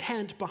God's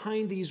intent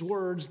behind these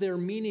words, their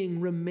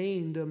meaning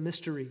remained a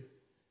mystery.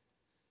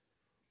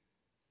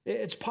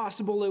 It's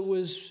possible it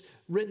was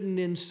written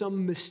in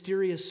some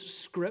mysterious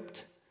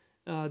script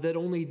that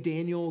only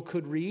Daniel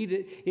could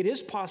read. It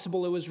is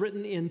possible it was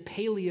written in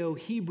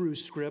Paleo-Hebrew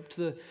script.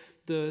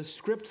 The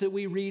script that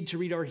we read to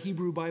read our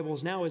Hebrew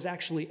Bibles now is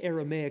actually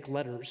Aramaic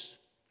letters.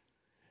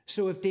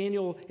 So if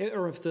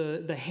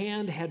the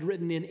hand had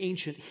written in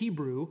ancient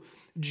Hebrew,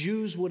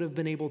 Jews would have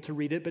been able to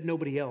read it, but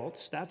nobody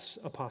else. That's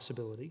a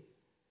possibility.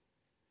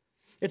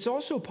 It's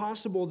also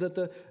possible that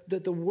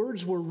the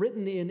words were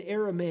written in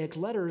Aramaic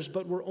letters,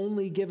 but were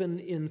only given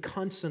in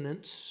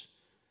consonants.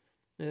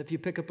 If you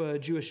pick up a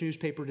Jewish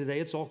newspaper today,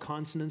 it's all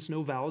consonants,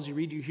 no vowels. You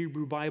read your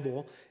Hebrew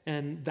Bible,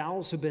 and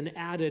vowels have been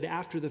added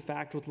after the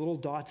fact with little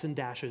dots and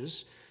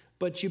dashes.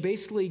 But you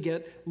basically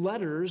get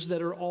letters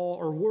that are all,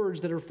 or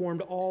words that are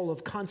formed all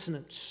of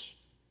consonants.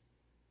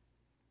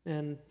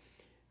 And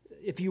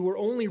if you were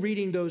only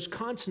reading those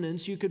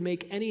consonants, you could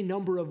make any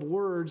number of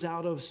words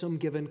out of some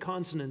given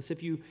consonants.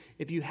 If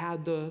you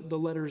had the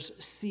letters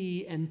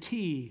C and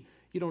T,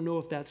 you don't know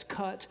if that's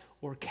cut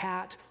or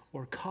cat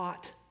or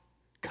cot,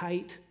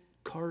 kite,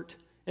 cart,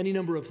 any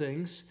number of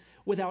things,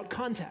 without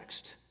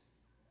context.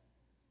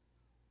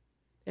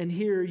 And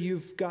here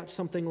you've got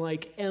something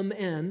like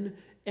MN,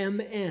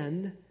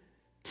 MN,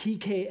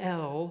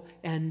 TKL,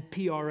 and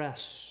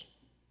PRS.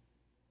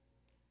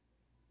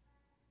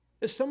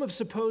 Some have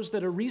supposed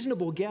that a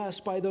reasonable guess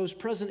by those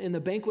present in the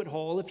banquet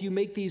hall, if you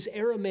make these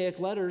Aramaic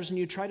letters and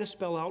you try to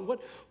spell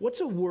out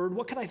what's a word,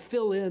 what can I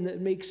fill in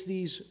that makes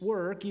these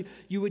work,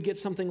 you would get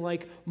something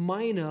like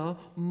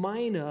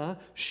mina,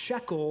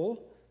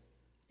 shekel,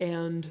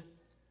 and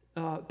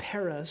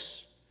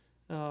paris,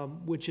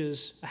 which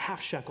is a half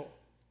shekel,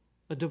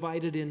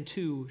 divided in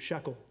 2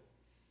 shekel.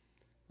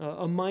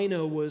 A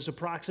mina was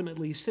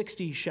approximately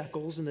 60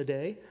 shekels in the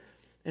day.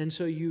 And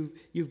so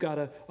you've got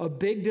a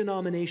big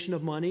denomination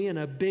of money and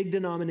a big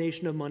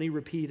denomination of money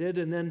repeated,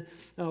 and then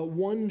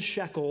 1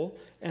 shekel,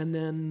 and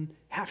then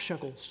half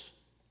shekels.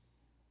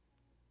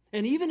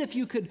 And even if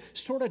you could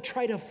sort of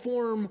try to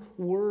form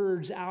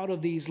words out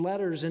of these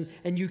letters, and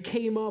you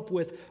came up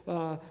with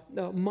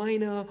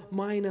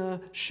mina,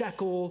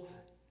 shekel,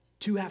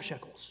 2 half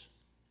shekels,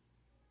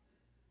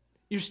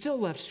 you're still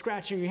left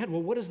scratching your head.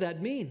 Well, what does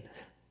that mean?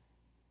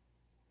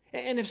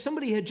 And if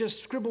somebody had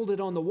just scribbled it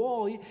on the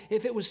wall,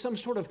 if it was some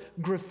sort of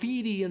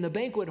graffiti in the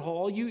banquet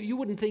hall, you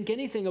wouldn't think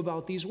anything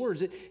about these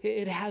words.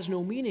 It has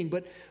no meaning.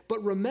 But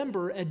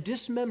remember, a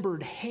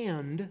dismembered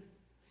hand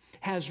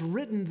has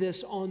written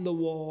this on the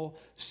wall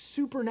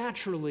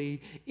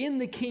supernaturally in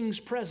the king's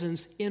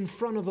presence in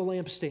front of the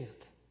lampstand.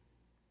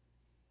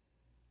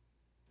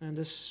 And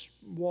this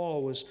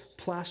wall was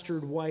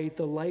plastered white.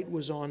 The light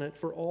was on it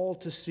for all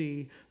to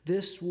see.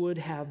 This would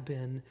have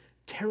been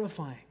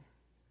terrifying.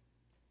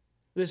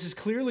 This is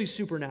clearly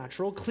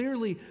supernatural,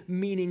 clearly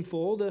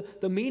meaningful.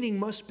 The meaning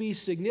must be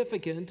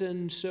significant,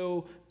 and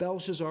so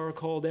Belshazzar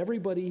called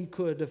everybody he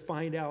could to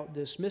find out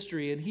this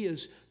mystery, and he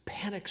is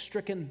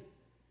panic-stricken,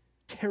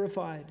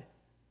 terrified.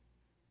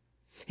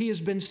 He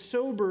has been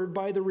sobered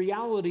by the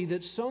reality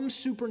that some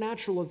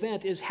supernatural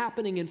event is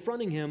happening in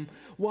front of him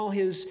while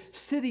his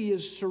city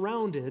is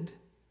surrounded.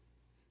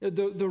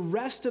 The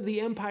rest of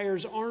the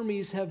empire's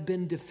armies have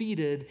been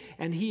defeated,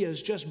 and he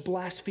has just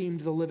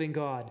blasphemed the living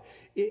God.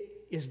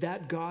 Is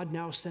that God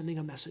now sending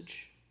a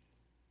message?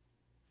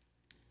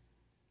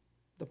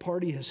 The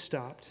party has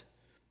stopped.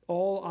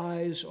 All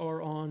eyes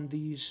are on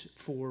these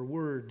four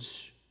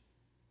words.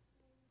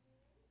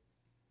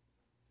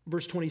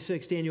 Verse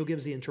 26, Daniel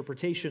gives the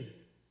interpretation.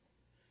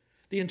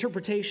 The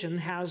interpretation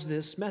has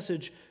this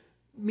message,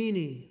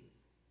 meaning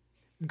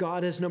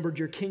God has numbered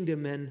your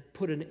kingdom and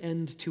put an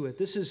end to it.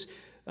 This is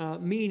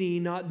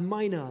meaning, not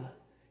mina,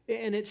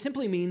 and it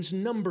simply means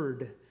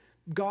numbered.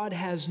 God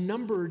has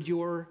numbered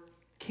your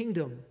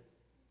kingdom,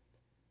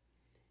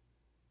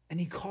 and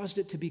he caused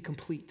it to be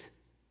complete.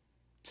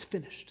 It's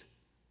finished.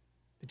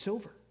 It's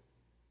over.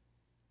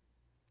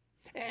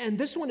 And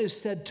this one is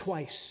said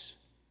twice.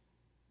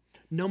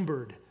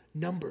 Numbered,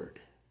 numbered.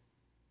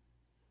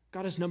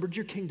 God has numbered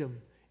your kingdom,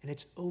 and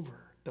it's over,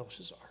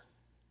 Belshazzar.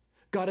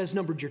 God has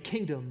numbered your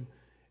kingdom,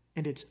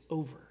 and it's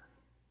over.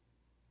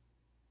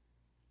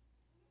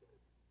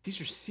 These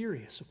are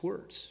serious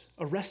words,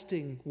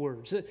 arresting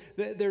words.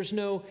 There's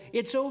no,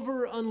 it's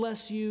over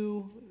unless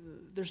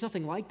there's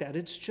nothing like that.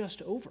 It's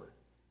just over.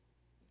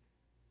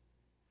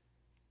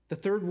 The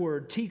third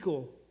word,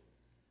 tekel,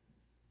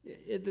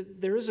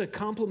 there is a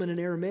complement in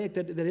Aramaic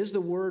that is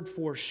the word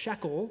for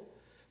shekel,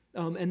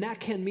 and that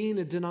can mean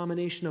a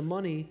denomination of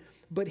money,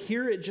 but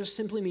here it just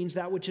simply means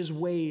that which is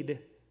weighed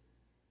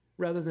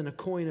rather than a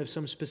coin of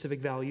some specific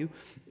value.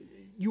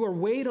 You are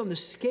weighed on the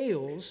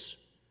scales,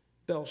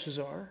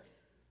 Belshazzar,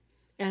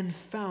 and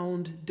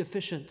found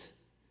deficient.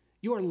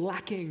 You are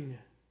lacking.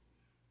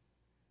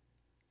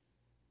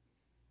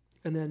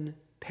 And then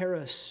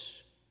Paris,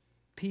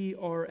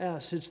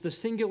 P-R-S. It's the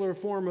singular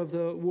form of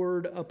the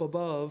word up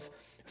above,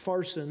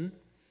 farson.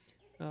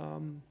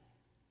 And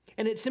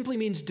it simply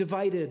means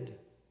divided,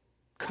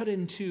 cut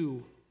in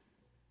two.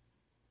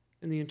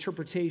 And the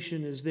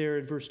interpretation is there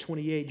in verse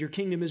 28. Your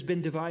kingdom has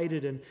been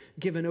divided and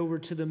given over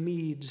to the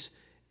Medes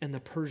and the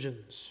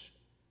Persians.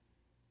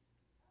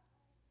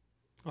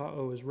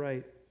 Is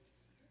right.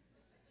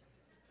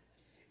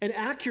 And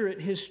accurate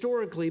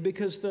historically,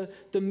 because the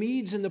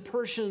Medes and the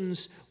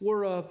Persians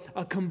were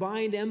a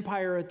combined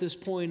empire at this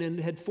point and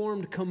had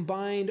formed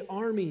combined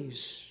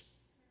armies.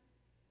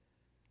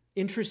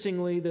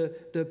 Interestingly, the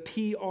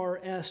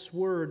PRS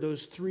word,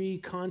 those three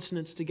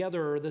consonants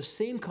together, are the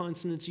same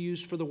consonants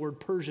used for the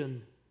word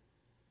Persian.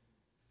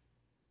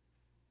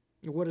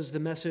 What is the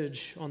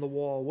message on the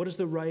wall? What is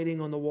the writing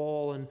on the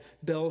wall in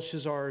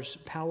Belshazzar's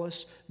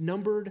palace?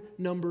 Numbered,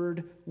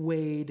 numbered,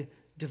 weighed,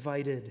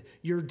 divided.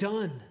 You're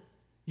done.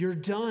 You're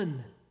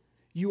done.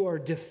 You are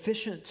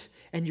deficient,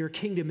 and your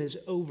kingdom is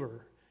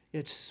over.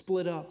 It's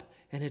split up,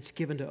 and it's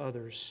given to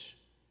others.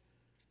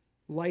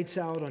 Lights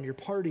out on your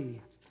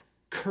party.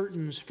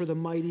 Curtains for the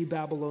mighty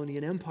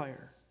Babylonian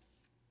Empire.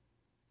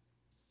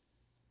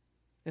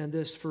 And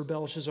this, for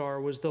Belshazzar,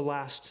 was the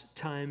last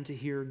time to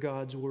hear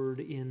God's word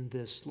in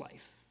this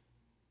life.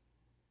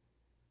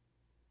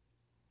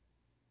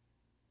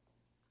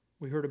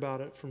 We heard about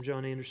it from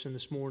John Anderson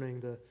this morning,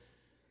 the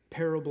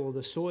parable of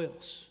the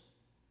soils.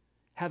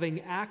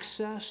 Having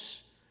access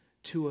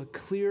to a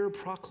clear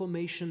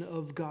proclamation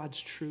of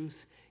God's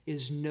truth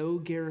is no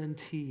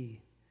guarantee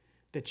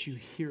that you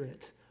hear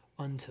it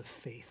unto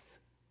faith.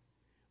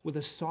 With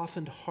a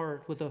softened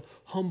heart, with a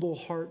humble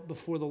heart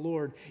before the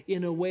Lord,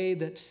 in a way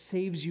that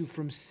saves you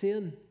from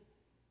sin.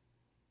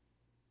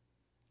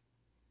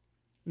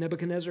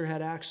 Nebuchadnezzar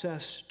had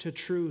access to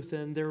truth,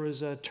 and there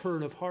was a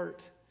turn of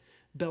heart.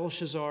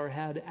 Belshazzar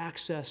had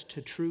access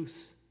to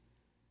truth.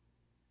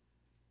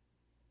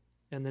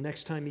 And the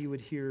next time you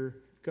would hear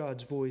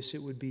God's voice,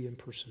 it would be in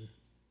person.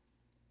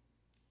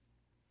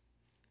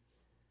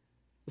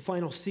 The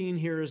final scene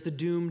here is the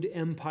doomed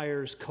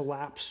empire's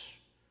collapse.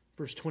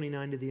 Verse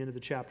 29 to the end of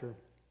the chapter.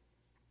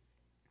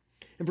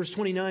 In verse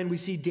 29, we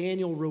see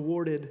Daniel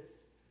rewarded.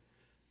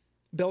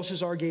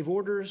 Belshazzar gave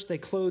orders. They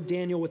clothed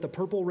Daniel with the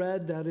purple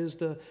red, that is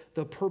the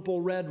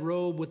purple red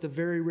robe with the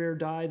very rare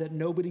dye that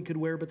nobody could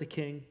wear but the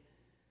king.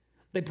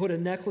 They put a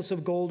necklace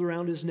of gold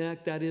around his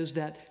neck, that is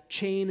that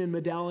chain and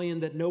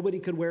medallion that nobody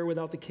could wear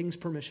without the king's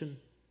permission.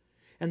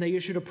 And they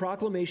issued a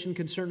proclamation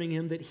concerning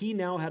him that he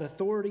now had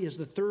authority as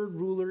the third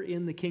ruler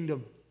in the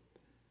kingdom.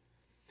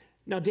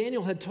 Now,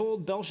 Daniel had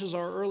told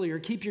Belshazzar earlier,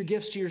 keep your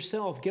gifts to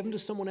yourself, give them to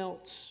someone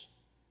else.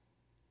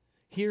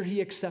 Here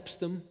he accepts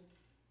them.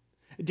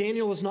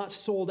 Daniel is not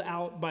sold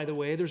out, by the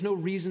way. There's no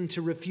reason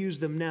to refuse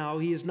them now.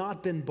 He has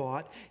not been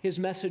bought. His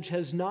message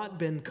has not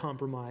been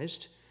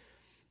compromised.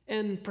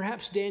 And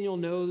perhaps Daniel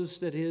knows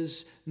that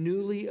his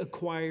newly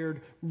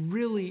acquired,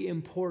 really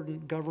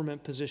important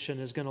government position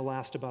is going to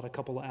last about a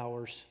couple of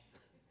hours.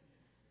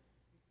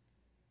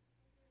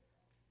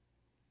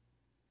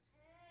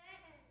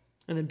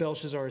 And then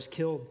Belshazzar is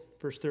killed,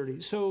 verse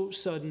 30. So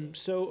sudden,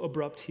 so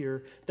abrupt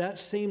here. That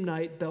same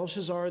night,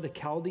 Belshazzar, the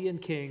Chaldean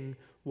king,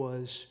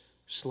 was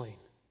slain.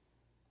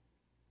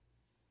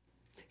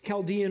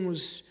 Chaldean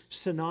was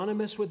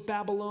synonymous with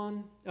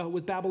Babylonian,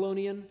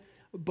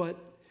 but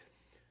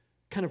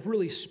kind of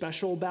really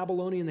special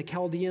Babylonian. The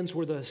Chaldeans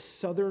were the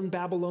southern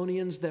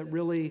Babylonians that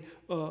really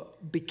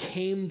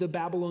became the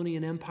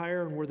Babylonian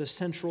Empire and were the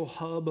central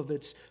hub of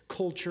its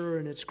culture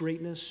and its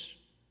greatness.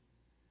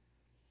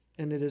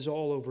 And it is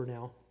all over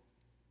now.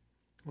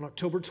 On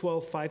October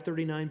 12,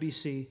 539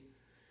 BC,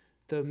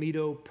 the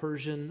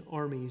Medo-Persian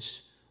armies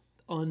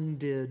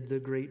undid the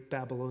great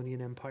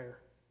Babylonian Empire.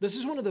 This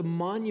is one of the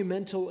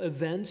monumental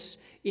events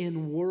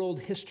in world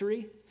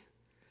history,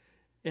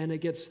 and it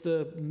gets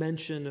the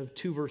mention of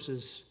 2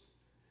 verses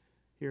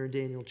here in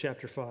Daniel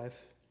chapter 5.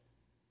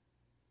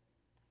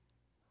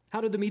 How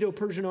did the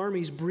Medo-Persian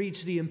armies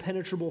breach the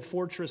impenetrable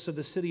fortress of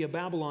the city of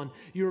Babylon?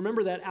 You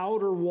remember that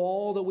outer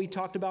wall that we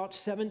talked about,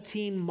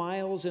 17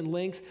 miles in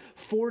length,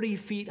 40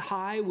 feet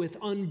high with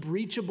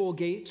unbreachable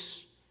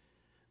gates.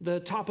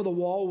 The top of the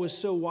wall was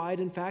so wide,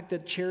 in fact,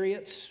 that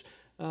chariots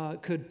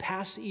could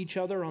pass each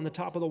other on the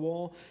top of the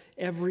wall.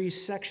 Every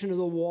section of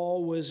the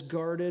wall was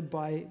guarded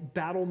by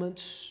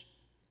battlements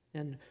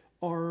and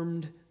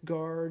armed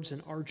guards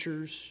and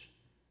archers.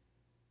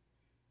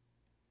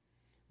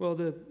 Well,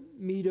 the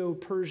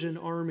Medo-Persian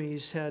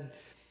armies had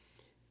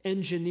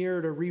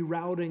engineered a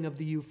rerouting of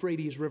the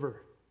Euphrates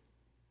River.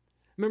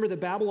 Remember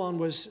that Babylon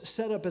was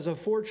set up as a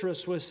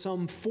fortress with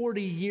some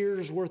 40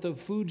 years' worth of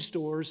food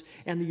stores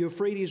and the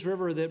Euphrates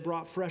River that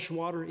brought fresh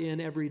water in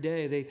every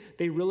day.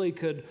 They really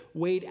could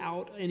wait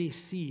out any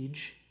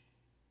siege.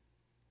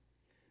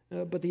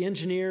 But the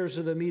engineers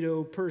of the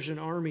Medo-Persian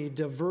army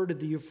diverted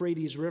the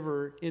Euphrates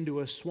River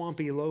into a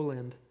swampy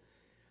lowland.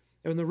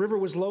 And when the river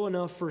was low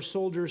enough for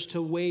soldiers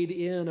to wade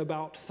in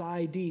about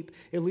thigh deep,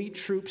 elite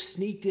troops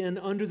sneaked in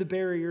under the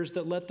barriers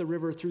that let the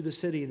river through the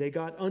city. They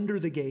got under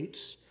the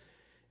gates,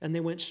 and they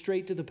went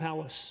straight to the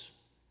palace.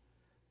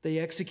 They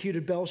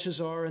executed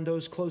Belshazzar and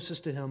those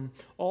closest to him,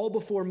 all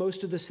before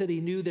most of the city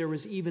knew there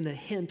was even a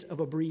hint of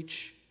a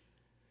breach.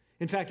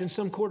 In fact, in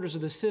some quarters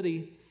of the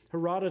city,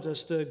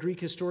 Herodotus, the Greek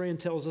historian,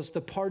 tells us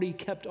the party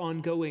kept on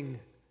going,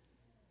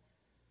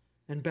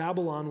 and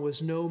Babylon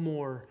was no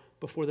more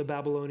before the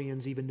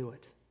Babylonians even knew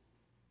it.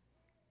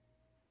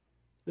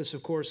 This,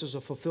 of course, is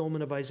a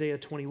fulfillment of Isaiah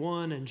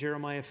 21 and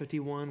Jeremiah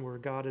 51, where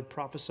God had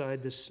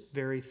prophesied this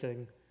very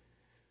thing.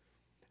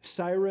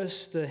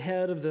 Cyrus, the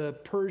head of the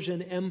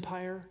Persian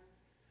Empire,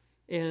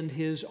 and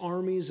his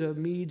armies of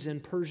Medes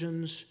and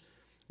Persians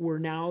were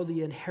now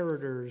the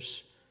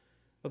inheritors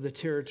of the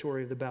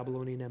territory of the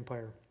Babylonian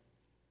Empire.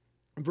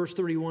 In verse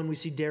 31, we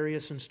see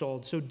Darius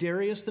installed. So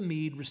Darius the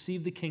Mede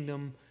received the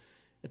kingdom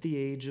at the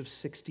age of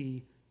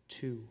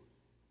 62.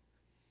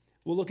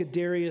 We'll look at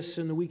Darius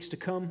in the weeks to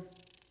come.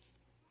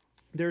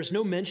 There's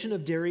no mention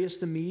of Darius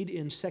the Mede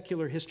in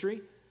secular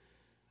history.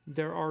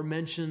 There are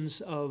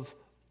mentions of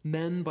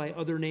men by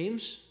other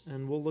names,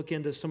 and we'll look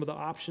into some of the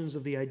options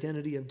of the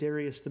identity of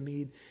Darius the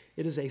Mede.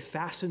 It is a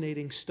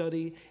fascinating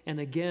study, and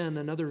again,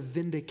 another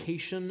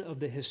vindication of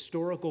the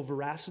historical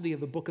veracity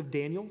of the book of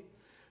Daniel,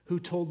 who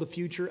told the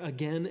future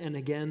again and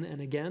again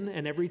and again.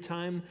 And every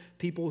time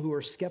people who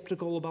are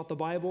skeptical about the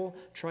Bible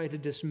try to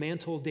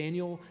dismantle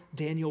Daniel,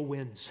 Daniel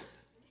wins.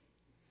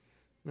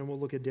 And we'll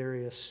look at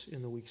Darius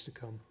in the weeks to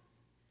come.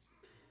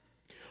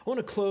 I want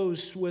to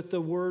close with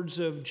the words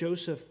of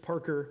Joseph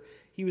Parker.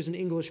 He was an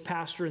English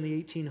pastor in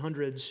the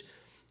 1800s.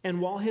 And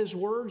while his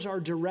words are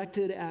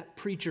directed at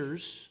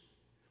preachers,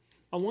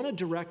 I want to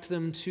direct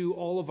them to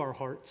all of our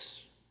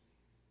hearts.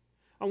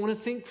 I want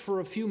to think for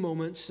a few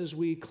moments as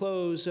we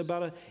close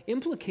about an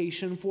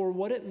implication for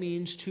what it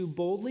means to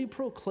boldly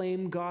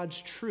proclaim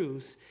God's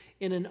truth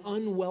in an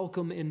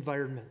unwelcome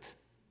environment.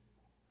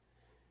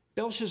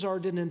 Belshazzar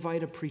didn't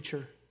invite a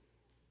preacher.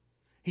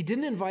 He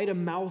didn't invite a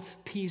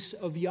mouthpiece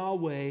of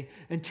Yahweh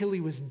until he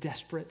was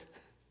desperate.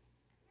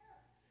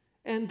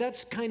 And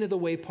that's kind of the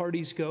way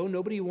parties go.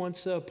 Nobody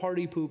wants a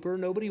party pooper.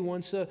 Nobody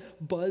wants a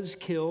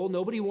buzzkill.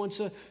 Nobody wants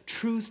a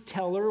truth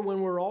teller when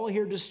we're all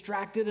here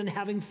distracted and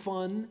having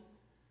fun.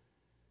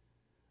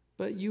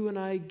 But you and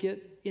I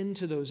get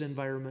into those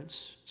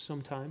environments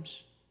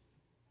sometimes.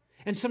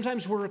 And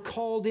sometimes we're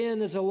called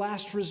in as a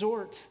last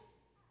resort.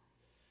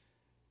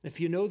 If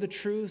you know the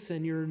truth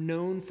and you're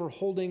known for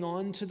holding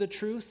on to the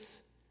truth,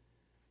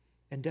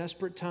 and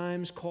desperate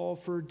times call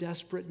for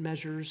desperate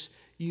measures,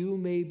 you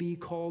may be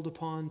called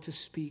upon to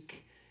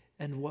speak.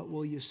 And what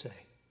will you say?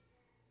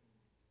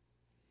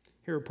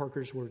 Here are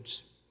Parker's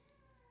words.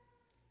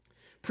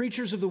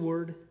 Preachers of the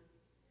word,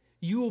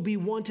 you will be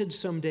wanted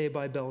someday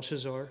by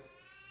Belshazzar.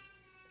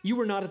 You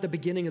were not at the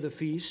beginning of the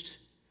feast,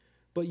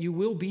 but you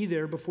will be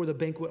there before the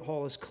banquet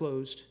hall is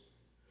closed.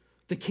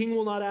 The king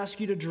will not ask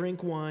you to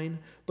drink wine,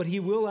 but he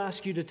will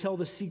ask you to tell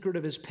the secret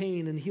of his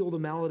pain and heal the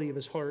malady of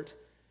his heart.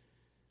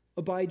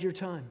 Abide your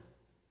time.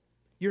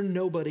 You're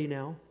nobody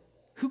now.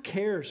 Who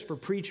cares for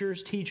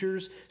preachers,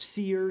 teachers,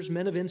 seers,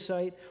 men of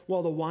insight,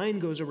 while the wine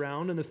goes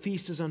around and the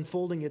feast is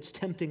unfolding its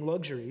tempting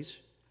luxuries?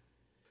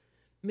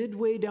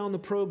 Midway down the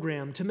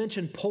program, to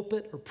mention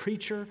pulpit or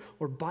preacher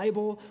or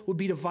Bible would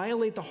be to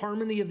violate the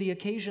harmony of the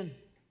occasion.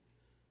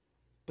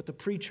 But the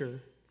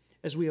preacher,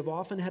 as we have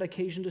often had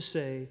occasion to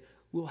say,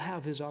 will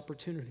have his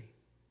opportunity.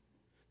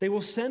 They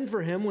will send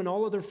for him when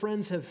all other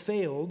friends have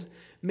failed.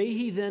 May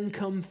he then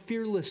come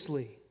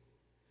fearlessly,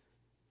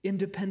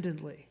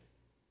 independently,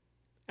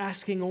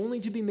 asking only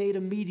to be made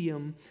a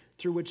medium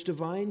through which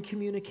divine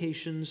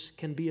communications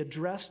can be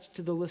addressed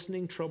to the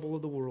listening trouble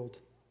of the world.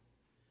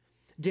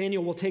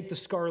 Daniel will take the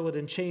scarlet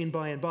and chain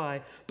by and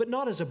by, but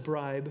not as a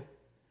bribe.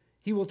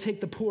 He will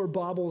take the poor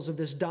baubles of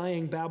this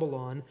dying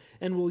Babylon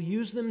and will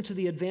use them to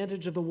the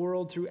advantage of the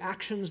world through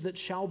actions that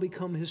shall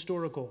become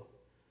historical.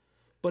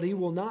 But he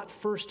will not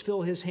first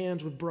fill his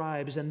hands with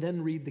bribes and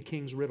then read the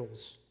king's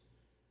riddles.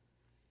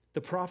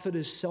 The prophet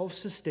is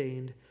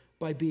self-sustained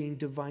by being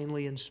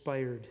divinely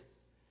inspired.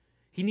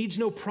 He needs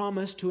no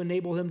promise to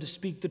enable him to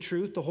speak the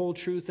truth, the whole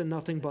truth, and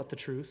nothing but the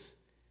truth.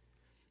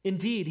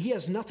 Indeed, he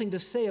has nothing to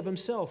say of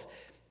himself.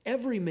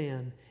 Every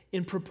man,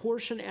 in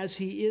proportion as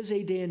he is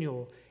a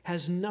Daniel,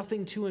 has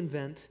nothing to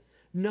invent,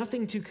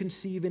 nothing to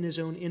conceive in his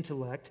own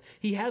intellect.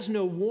 He has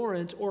no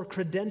warrant or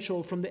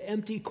credential from the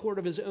empty court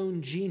of his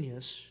own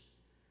genius.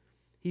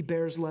 He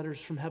bears letters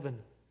from heaven.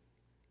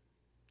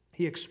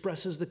 He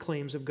expresses the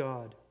claims of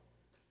God.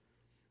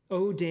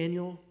 O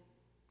Daniel,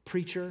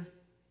 preacher,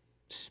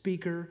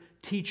 speaker,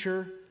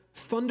 teacher,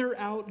 thunder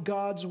out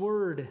God's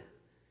word,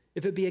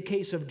 if it be a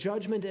case of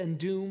judgment and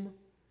doom,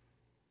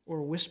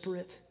 or whisper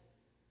it,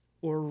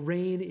 or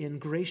rain in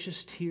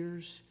gracious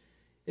tears,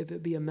 if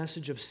it be a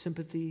message of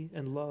sympathy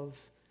and love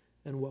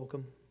and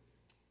welcome.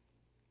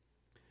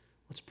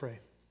 Let's pray.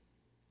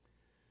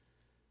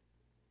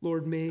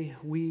 Lord, may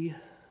we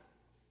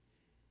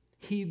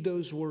heed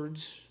those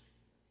words.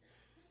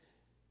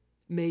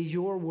 May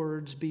your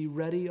words be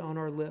ready on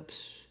our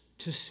lips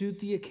to suit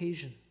the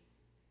occasion,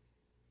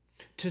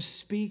 to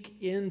speak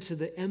into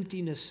the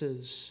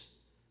emptinesses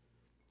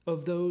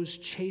of those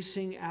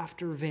chasing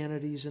after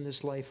vanities in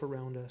this life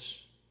around us.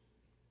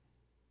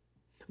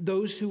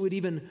 Those who would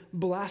even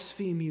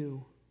blaspheme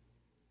you,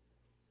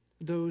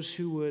 those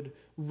who would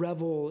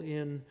revel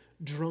in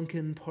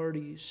drunken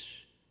parties,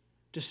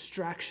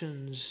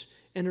 distractions,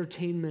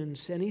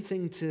 entertainments,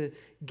 anything to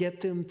get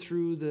them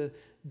through the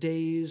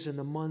days and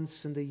the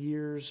months and the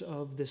years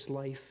of this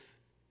life.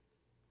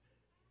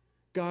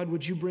 God,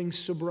 would you bring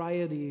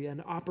sobriety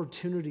and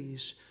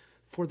opportunities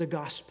for the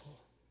gospel,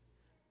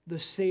 the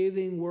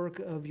saving work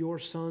of your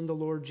Son, the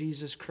Lord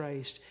Jesus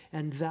Christ,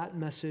 and that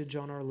message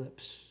on our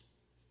lips.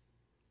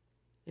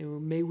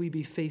 And may we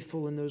be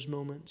faithful in those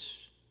moments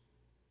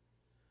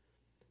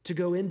to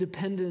go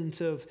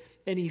independent of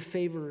any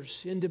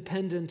favors,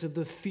 independent of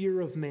the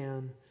fear of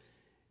man,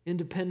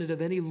 independent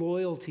of any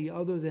loyalty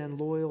other than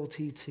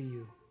loyalty to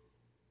you.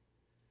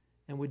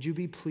 And would you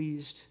be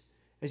pleased,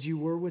 as you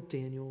were with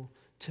Daniel,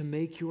 to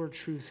make your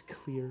truth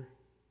clear?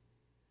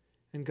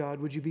 And God,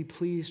 would you be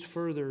pleased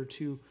further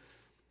to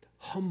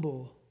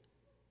humble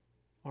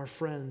our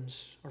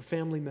friends, our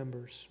family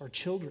members, our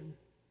children,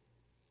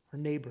 our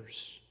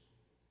neighbors,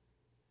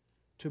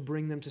 to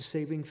bring them to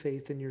saving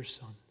faith in your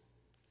Son.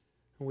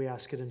 And we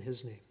ask it in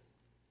his name.